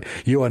going, right,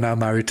 you are now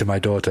married to my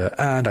daughter,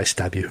 and I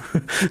stab you.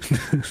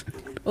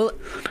 Well,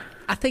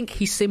 I think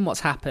he's seen what's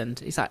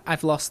happened. He's like,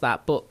 I've lost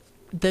that, but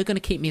they're going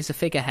to keep me as a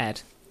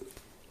figurehead.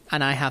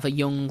 And I have a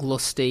young,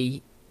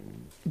 lusty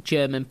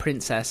German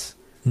princess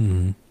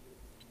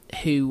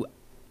who,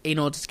 in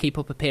order to keep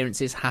up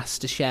appearances, has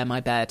to share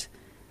my bed.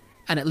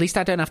 And at least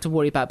I don't have to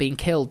worry about being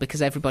killed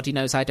because everybody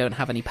knows I don't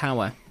have any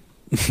power.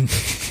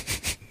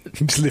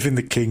 Just living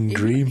the king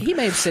dream. He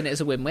may have seen it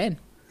as a win-win.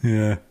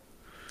 Yeah.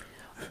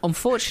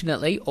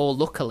 Unfortunately, or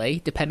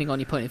luckily, depending on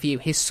your point of view,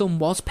 his son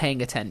was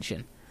paying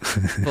attention,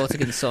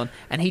 Vortigern's son,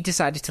 and he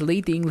decided to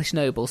lead the English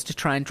nobles to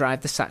try and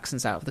drive the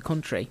Saxons out of the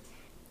country.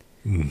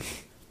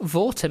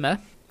 Vortimer.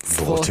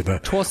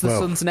 Twas the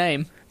son's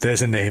name.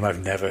 There's a name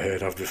I've never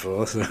heard of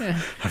before, so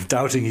I'm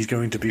doubting he's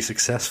going to be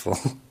successful.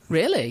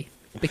 Really?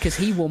 Because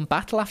he won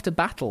battle after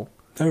battle.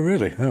 Oh,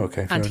 really? Oh,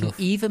 okay. And enough.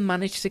 he even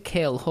managed to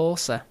kill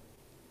Horsa.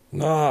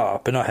 No,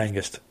 but not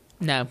Hengist.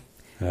 No.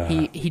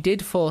 He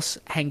did force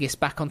Hengist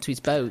back onto his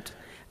boat,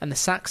 and the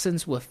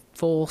Saxons were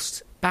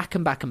forced back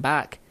and back and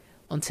back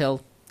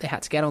until they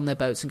had to get on their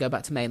boats and go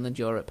back to mainland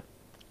Europe.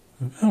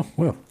 Oh,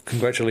 well,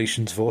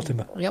 congratulations,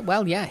 Vortimer.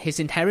 Yeah, his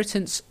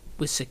inheritance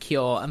was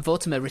secure, and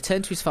Vortimer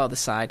returned to his father's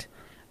side,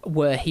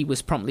 where he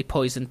was promptly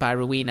poisoned by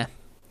Rowena.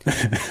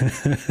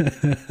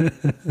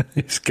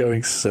 It's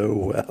going so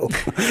well.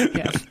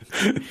 Yeah.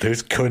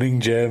 Those cunning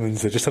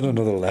Germans, they're just on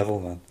another level,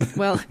 man.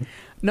 Well,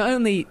 not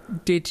only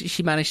did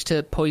she manage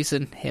to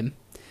poison him,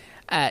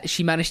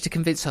 she managed to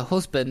convince her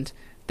husband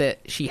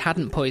that she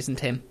hadn't poisoned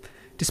him,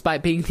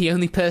 despite being the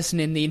only person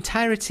in the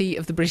entirety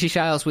of the British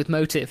Isles with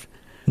motive,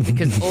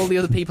 because all the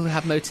other people who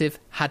had motive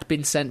had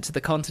been sent to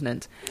the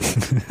continent.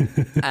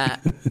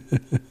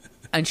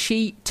 And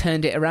she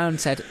turned it around and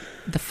said,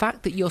 the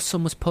fact that your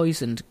son was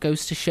poisoned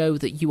goes to show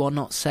that you are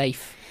not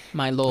safe,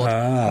 my lord.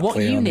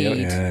 What you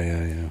need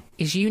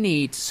is you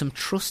need some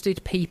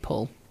trusted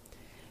people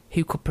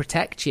who could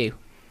protect you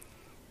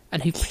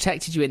and who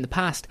protected you in the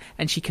past.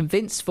 And she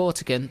convinced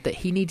Vortigern that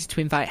he needed to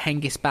invite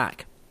Hengist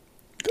back.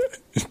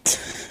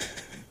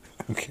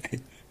 Okay.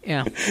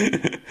 Yeah.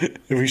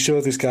 Are we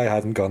sure this guy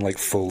hadn't gone like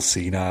full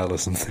senile or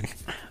something?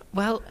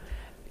 Well,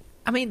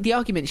 I mean, the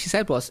argument she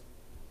said was,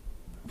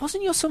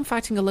 wasn't your son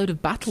fighting a load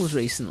of battles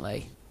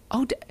recently?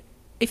 Oh,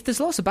 if there's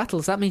lots of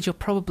battles, that means you're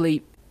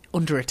probably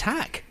under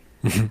attack.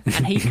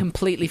 And he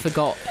completely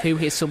forgot who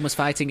his son was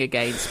fighting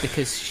against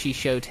because she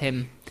showed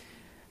him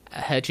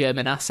her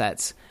German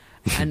assets.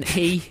 And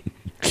he...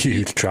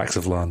 Huge tracts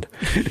of land.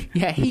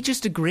 Yeah, he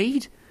just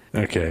agreed.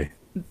 Okay.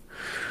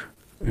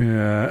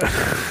 Yeah.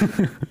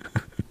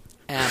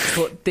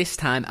 But this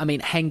time, I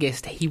mean,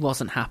 Hengist, he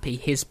wasn't happy.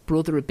 His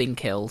brother had been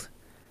killed.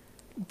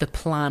 The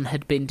plan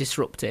had been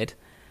disrupted.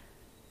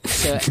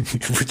 So,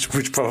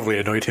 which probably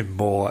annoyed him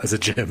more as a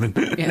German.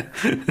 Yeah.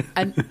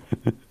 And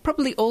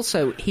probably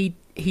also he'd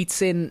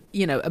seen,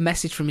 a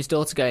message from his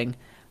daughter going,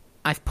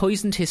 I've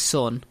poisoned his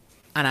son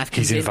and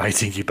He's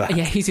inviting you back.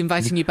 Yeah, he's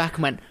inviting you back,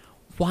 and went,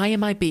 why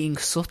am I being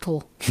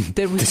subtle?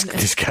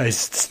 This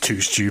guy's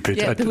too stupid.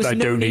 Yeah, I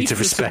don't need to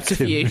respect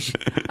him.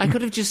 I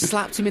could have just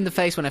slapped him in the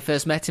face when I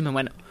first met him and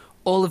went,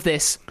 all of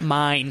this,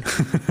 mine.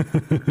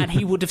 And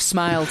he would have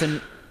smiled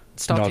and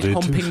started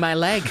humping my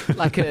leg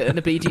like an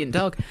obedient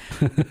dog.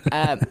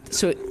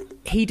 So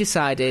he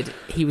decided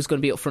he was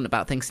going to be upfront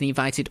about things, and he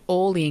invited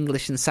all the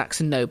English and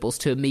Saxon nobles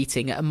to a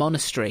meeting at a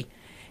monastery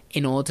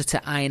in order to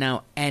iron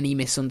out any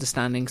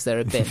misunderstandings there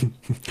had been.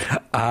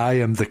 I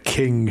am the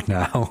king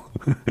now.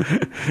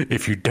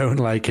 If you don't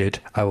like it,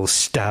 I will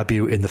stab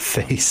you in the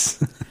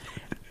face.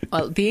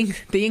 Well, the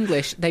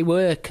English, they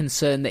were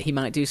concerned that he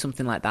might do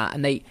something like that,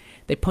 and they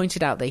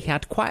pointed out that he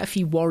had quite a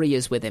few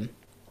warriors with him.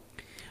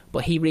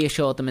 But he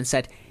reassured them and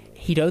said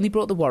he'd only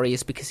brought the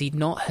warriors because he'd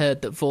not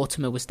heard that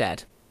Vortimer was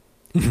dead.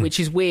 Which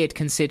is weird,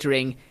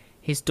 considering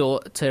his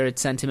daughter had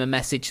sent him a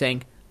message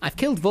saying, I've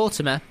killed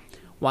Vortimer,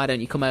 why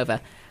don't you come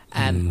over?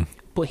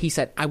 But he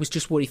said, I was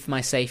just worried for my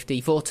safety.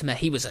 Vortimer,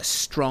 he was a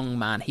strong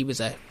man. He was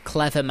a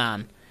clever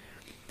man.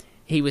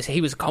 He was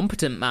a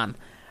competent man.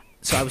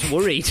 So I was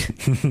worried.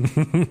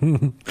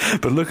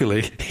 But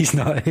luckily, he's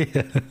not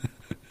here.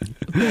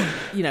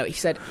 But, he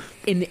said,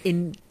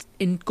 in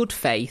good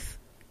faith,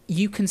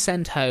 you can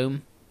send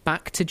home,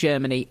 back to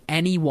Germany,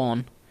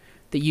 anyone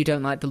that you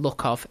don't like the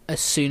look of as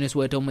soon as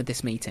we're done with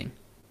this meeting.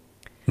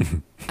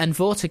 And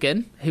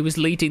Vortigern, who was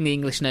leading the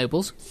English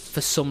nobles,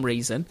 for some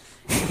reason,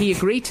 he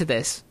agreed to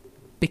this,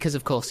 because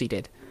of course he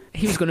did.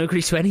 He was going to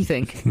agree to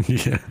anything.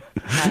 Yeah.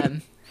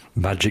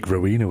 Magic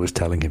Rowena was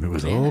telling him it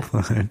was all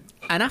fine.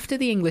 And after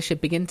the English had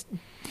begun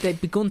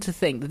to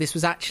think that this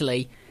was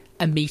actually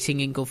a meeting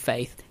in good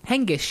faith,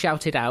 Hengist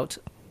shouted out,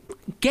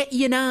 "Get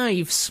your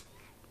knives!"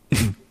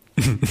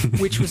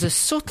 Which was a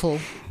subtle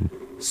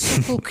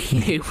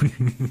cue.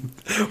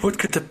 What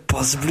could that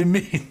possibly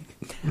mean?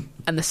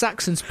 And the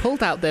Saxons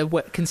pulled out their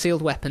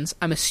concealed weapons,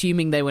 I'm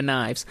assuming they were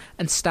knives,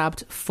 and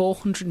stabbed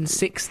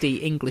 460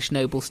 English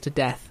nobles to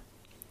death.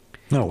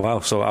 Oh, wow.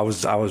 So I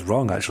was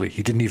wrong, actually.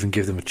 He didn't even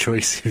give them a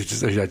choice. He was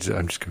just,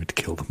 I'm just going to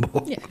kill them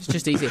all. Yeah, it's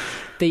just easy.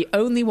 The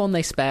only one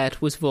they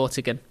spared was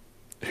Vortigern.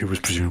 Who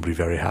was presumably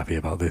very happy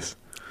about this.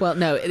 Well,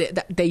 no,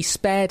 they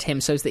spared him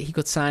so that he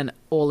could sign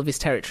all of his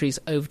territories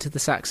over to the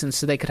Saxons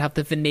so they could have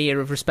the veneer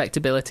of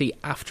respectability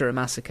after a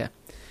massacre.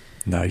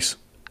 Nice.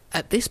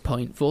 At this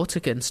point,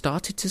 Vortigern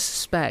started to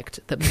suspect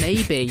that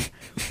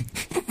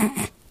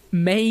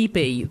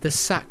maybe the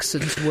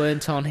Saxons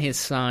weren't on his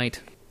side,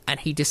 and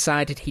he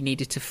decided he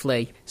needed to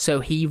flee. So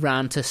he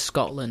ran to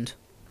Scotland.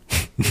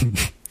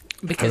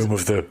 Because home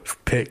of the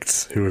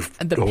Picts, who have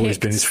And the always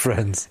been Picts. his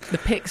friends. the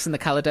Picts and the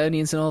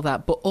Caledonians and all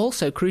that, but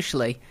also,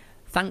 crucially,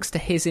 thanks to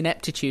his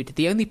ineptitude,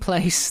 the only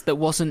place that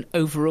wasn't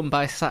overrun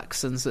by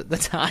Saxons at the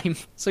time.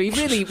 So he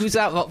really was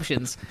out of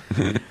options.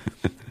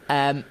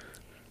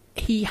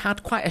 He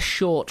had quite a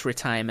short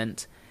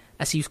retirement,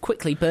 as he was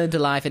quickly burned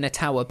alive in a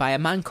tower by a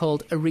man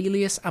called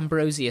Aurelius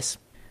Ambrosius.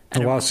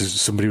 Oh, wow, so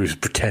somebody was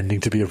pretending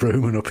to be a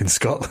Roman up in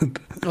Scotland.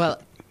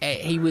 Well,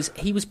 he was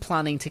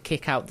planning to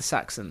kick out the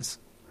Saxons,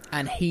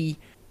 and he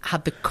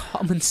had the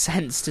common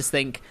sense to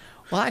think,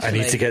 well, actually,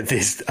 I need to get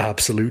this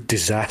absolute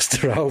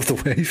disaster out of the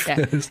way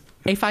first.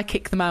 if I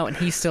kick them out and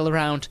he's still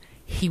around,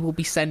 he will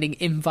be sending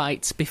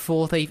invites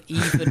before they've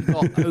even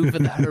got over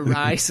the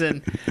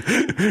horizon.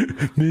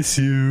 Miss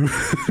you.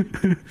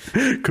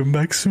 Come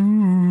back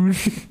soon.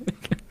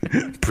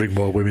 Bring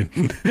more women.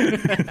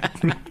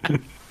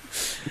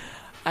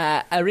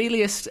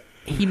 Aurelius,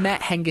 he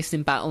met Hengist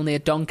in battle near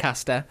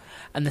Doncaster,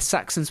 and the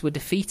Saxons were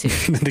defeated.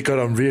 They got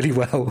on really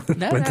well.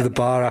 Went to the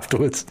bar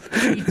afterwards.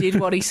 He did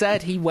what he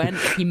said. He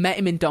met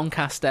him in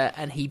Doncaster,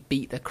 and he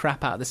beat the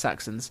crap out of the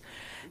Saxons.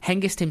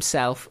 Hengist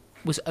himself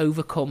was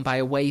overcome by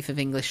a wave of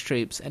English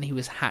troops, and he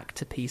was hacked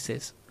to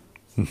pieces.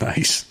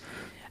 Nice.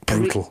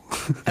 Brutal.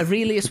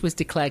 Aurelius was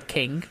declared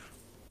king.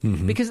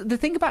 Mm-hmm. Because the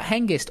thing about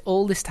Hengist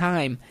all this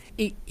time,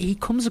 he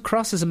comes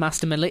across as a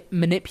master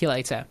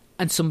manipulator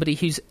and somebody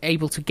who's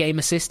able to game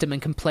a system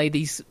and can play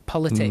these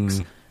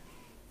politics.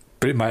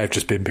 But it might have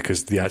just been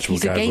because the actual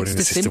guy running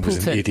the system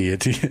was an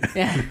idiot.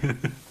 Yeah.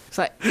 It's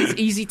like, it's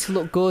easy to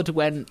look good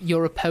when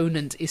your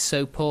opponent is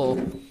so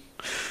poor.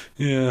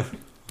 Yeah.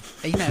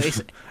 You know,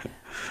 it's...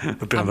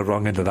 I've been on the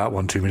wrong end of that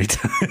one too many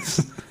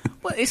times.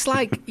 Well, it's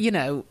like,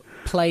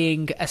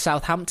 playing a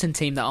Southampton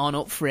team that aren't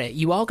up for it.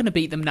 You are going to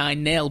beat them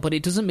 9-0, but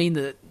it doesn't mean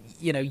that,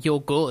 you're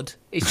good.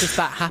 It's just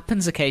that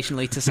happens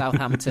occasionally to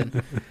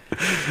Southampton.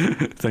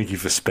 Thank you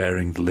for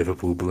sparing the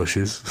Liverpool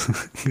blushes.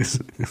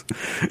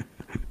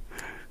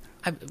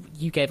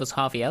 You gave us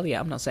Harvey Elliott.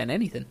 I'm not saying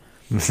anything.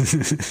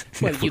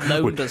 Well, you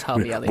loaned us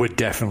Harvey Elliott. We're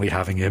definitely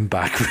having him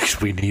back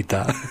because we need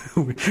that.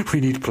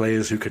 We need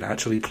players who can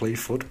actually play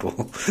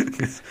football.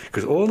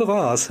 Because all of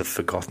ours have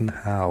forgotten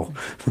how.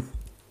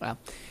 Well,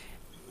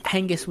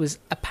 Hengist was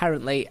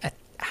apparently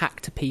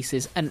hacked to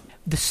pieces, and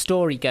the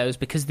story goes,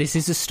 because this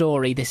is a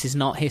story, this is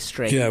not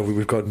history. Yeah,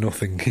 we've got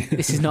nothing.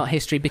 This is not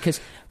history,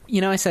 because,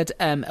 I said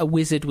a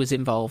wizard was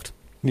involved.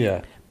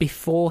 Yeah.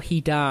 Before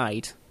he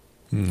died,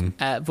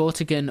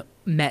 Vortigern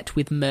met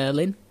with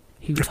Merlin,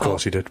 of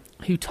course he did,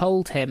 who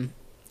told him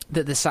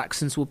that the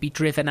Saxons would be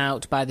driven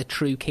out by the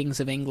true kings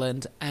of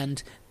England,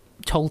 and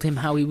told him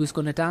how he was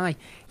going to die.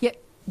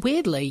 Yet,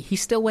 weirdly, he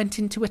still went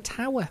into a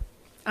tower.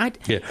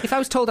 If I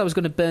was told I was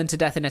going to burn to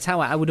death in a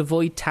tower, I would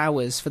avoid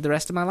towers for the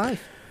rest of my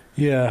life.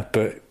 Yeah,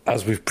 but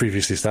as we've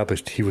previously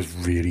established, he was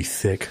really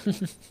thick.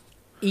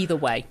 Either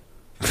way.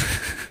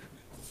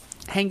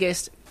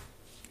 Hengist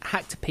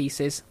hacked to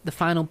pieces, the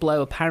final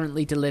blow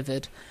apparently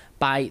delivered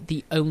by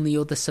the only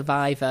other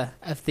survivor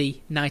of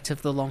the Knight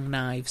of the Long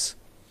Knives.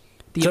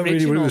 Is that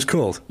really what it was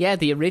called? Yeah,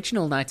 the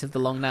original Knight of the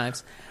Long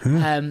Knives.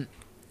 Not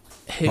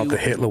the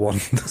Hitler one.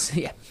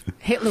 Yeah,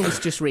 Hitler was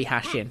just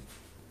rehashing.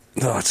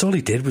 No, that's all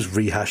he did was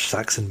rehash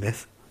Saxon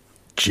myth.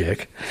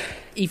 Jerk.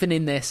 Even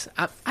in this,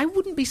 I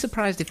wouldn't be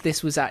surprised if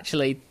this was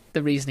actually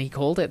the reason he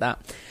called it that.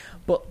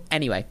 But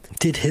anyway,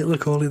 did Hitler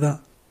call it that?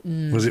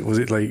 Was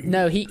it like?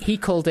 No, he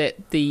called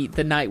it the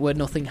night where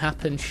nothing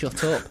happened.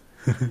 Shut up.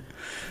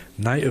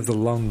 Night of the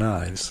Long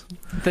Knives.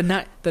 The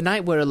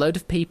night where a load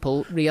of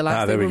people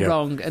realised they were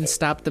wrong and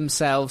stabbed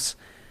themselves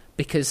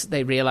because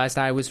they realised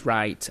I was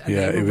right and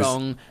they were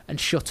wrong and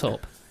shut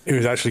up. It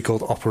was actually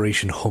called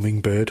Operation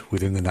Hummingbird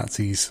within the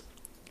Nazis.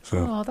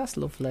 So, oh, that's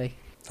lovely.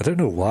 I don't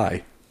know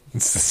why.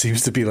 It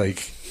seems to be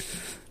like...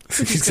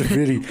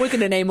 We're going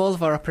to name all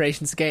of our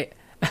operations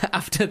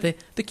after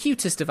the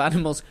cutest of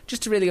animals,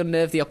 just to really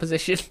unnerve the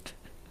opposition.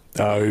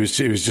 Oh, it was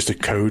just a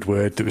code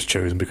word that was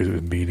chosen because it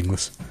was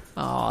meaningless.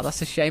 Oh,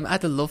 that's a shame.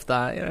 I'd have loved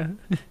that.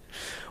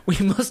 We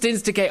must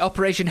instigate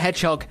Operation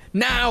Hedgehog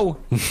now!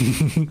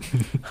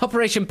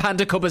 Operation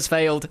Panda Cub has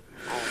failed.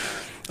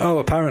 Oh,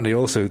 apparently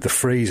also the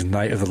phrase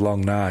Night of the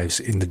Long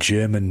Knives in the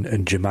German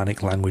and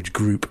Germanic language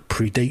group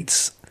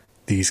predates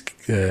these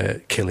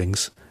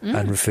killings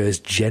and refers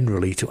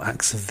generally to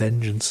acts of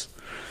vengeance.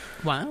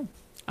 Wow.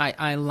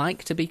 I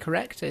like to be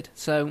corrected,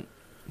 so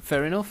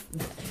fair enough.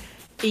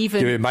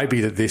 It might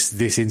be that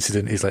this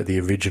incident is like the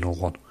original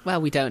one.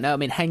 Well, we don't know. I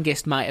mean,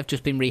 Hengist might have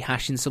just been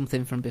rehashing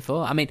something from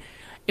before. I mean,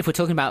 if we're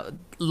talking about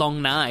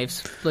long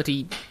knives,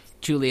 bloody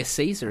Julius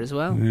Caesar as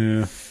well.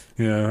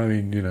 Yeah, I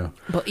mean,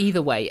 But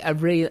either way,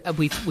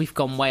 we've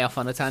gone way off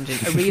on a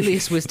tangent.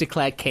 Aurelius was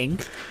declared king.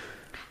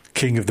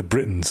 King of the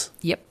Britons.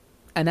 Yep.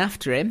 And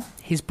after him,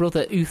 his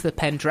brother Uther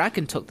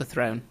Pendragon took the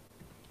throne.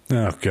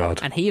 Oh, God.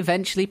 And he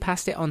eventually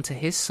passed it on to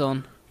his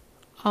son,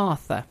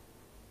 Arthur.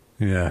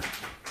 Yeah.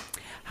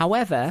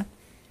 However,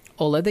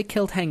 although they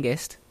killed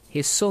Hengist,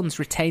 his sons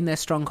retained their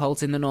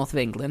strongholds in the north of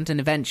England, and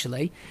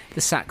eventually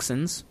the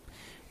Saxons,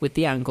 with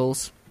the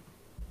Angles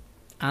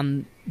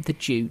and the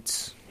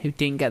Jutes, who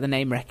didn't get the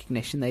name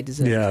recognition they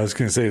deserved. Yeah, I was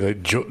going to say,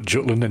 like,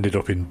 Jutland ended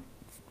up in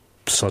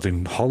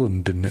sodding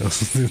Holland, didn't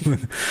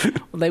it?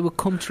 Well, they would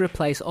come to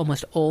replace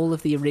almost all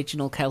of the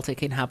original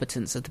Celtic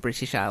inhabitants of the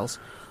British Isles,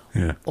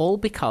 Yeah. all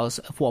because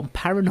of one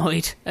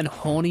paranoid and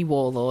horny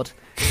warlord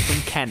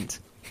from Kent.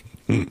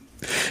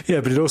 Yeah,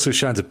 but it also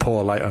shines a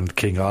poor light on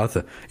King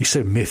Arthur. He's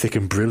so mythic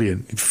and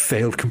brilliant. He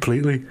failed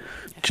completely.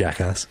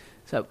 Jackass.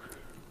 So,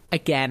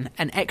 again,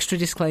 an extra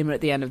disclaimer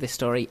at the end of this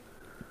story.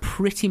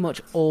 Pretty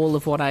much all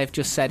of what I have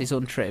just said is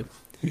untrue.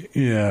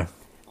 Yeah.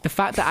 The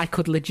fact that I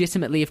could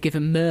legitimately have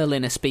given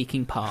Merlin a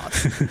speaking part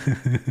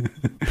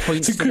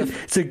points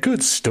It's a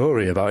good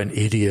story about an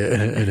idiot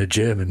and a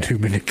German who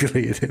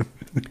manipulated him.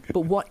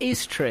 But what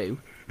is true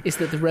is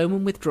that the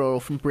Roman withdrawal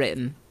from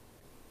Britain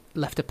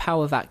left a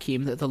power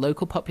vacuum that the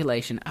local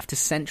population, after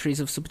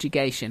centuries of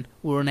subjugation,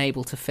 were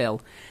unable to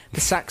fill.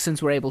 The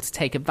Saxons were able to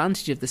take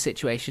advantage of the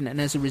situation, and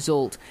as a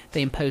result,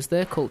 they imposed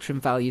their culture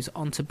and values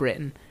onto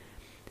Britain,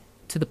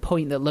 to the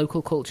point that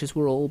local cultures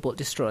were all but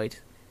destroyed.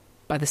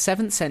 By the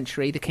 7th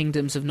century, the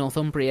kingdoms of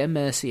Northumbria,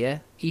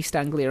 Mercia, East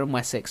Anglia and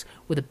Wessex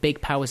were the big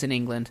powers in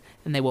England,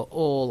 and they were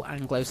all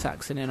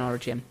Anglo-Saxon in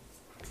origin.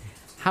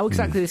 How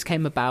exactly this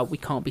came about, we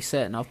can't be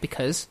certain of,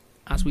 because,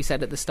 as we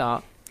said at the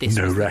start, this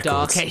was the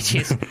Dark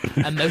Ages,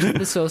 and most of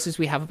the sources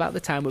we have about the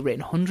time were written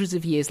hundreds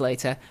of years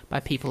later by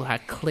people who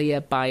had clear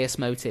bias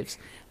motives,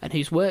 and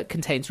whose work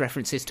contains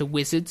references to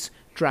wizards,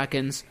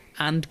 dragons,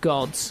 and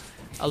gods,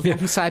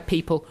 alongside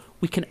people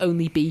we can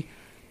only be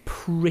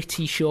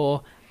pretty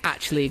sure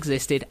actually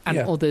existed, and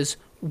others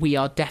we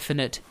are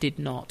definite did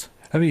not.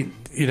 I mean,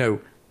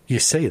 you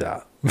say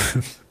that,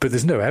 but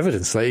there's no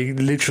evidence. Like,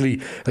 literally,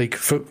 like,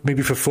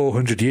 maybe for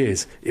 400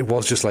 years, it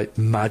was just like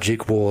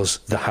magic was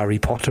the Harry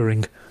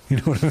Pottering. You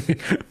know what I mean?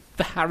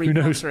 The Harry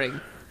Pottering.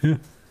 Yeah.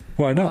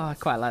 Why not? Oh, I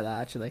quite like that,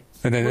 actually.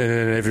 And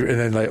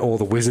then like all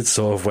the wizards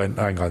sort of went,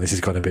 hang on, this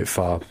has gone a bit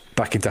far,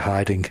 back into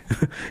hiding.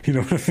 You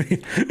know what I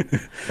mean?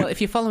 Well,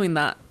 if you're following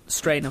that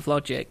strain of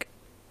logic,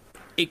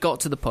 it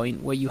got to the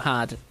point where you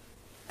had,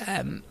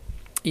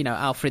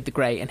 Alfred the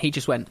Great, and he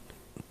just went,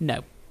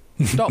 no,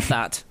 stop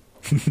that.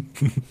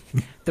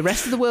 The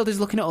rest of the world is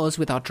looking at us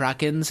with our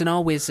dragons and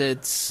our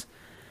wizards.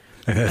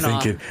 And they're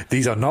thinking,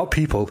 these are not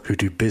people who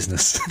do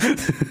business.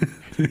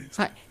 It's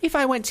like, if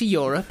I went to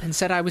Europe and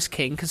said I was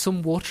king because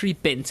some watery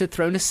bint had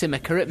thrown a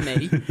scimitar at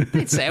me,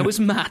 they'd say I was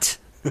mad.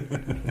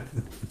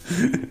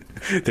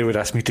 They would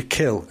ask me to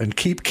kill and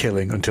keep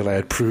killing until I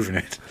had proven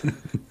it.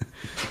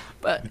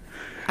 But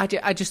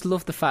I just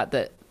love the fact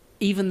that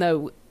even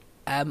though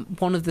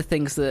one of the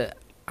things that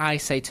I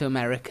say to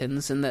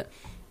Americans and that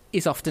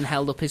is often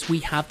held up is we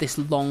have this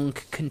long,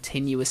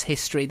 continuous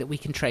history that we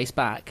can trace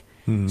back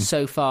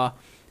so far,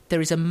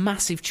 there is a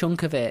massive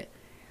chunk of it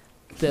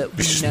that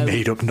we know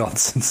made up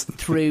nonsense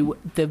through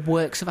the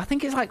works of, I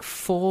think it's like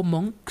 4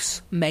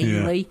 monks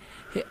mainly,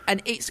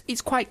 and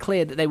it's quite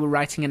clear that they were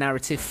writing a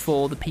narrative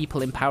for the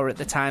people in power at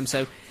the time.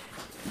 So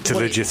to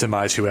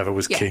legitimise whoever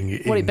was king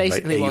in what it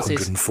basically like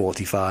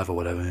 845 or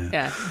whatever.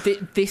 Yeah,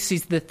 this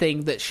is the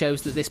thing that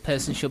shows that this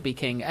person should be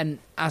king. And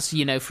as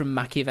you know from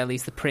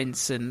Machiavelli's The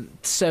Prince and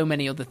so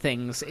many other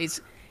things,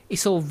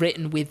 it's all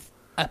written with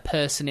a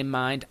person in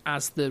mind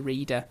as the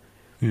reader.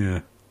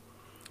 Yeah.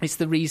 It's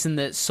the reason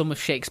that some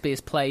of Shakespeare's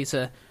plays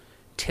are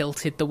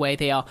tilted the way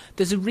they are.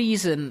 There's a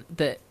reason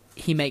that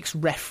he makes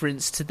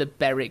reference to the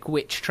Berwick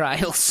witch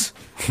trials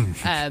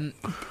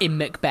in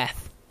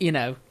Macbeth,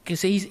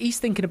 because he's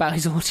thinking about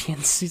his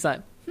audience. He's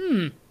like,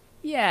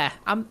 yeah,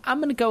 I'm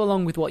going to go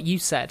along with what you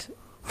said.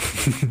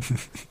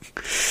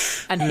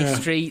 And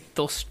history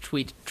thus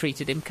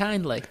treated him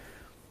kindly.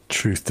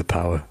 Truth to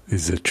power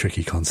is a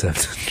tricky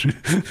concept.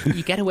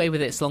 You get away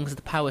with it as long as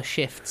the power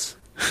shifts.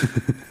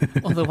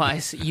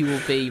 Otherwise, you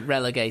will be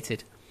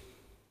relegated.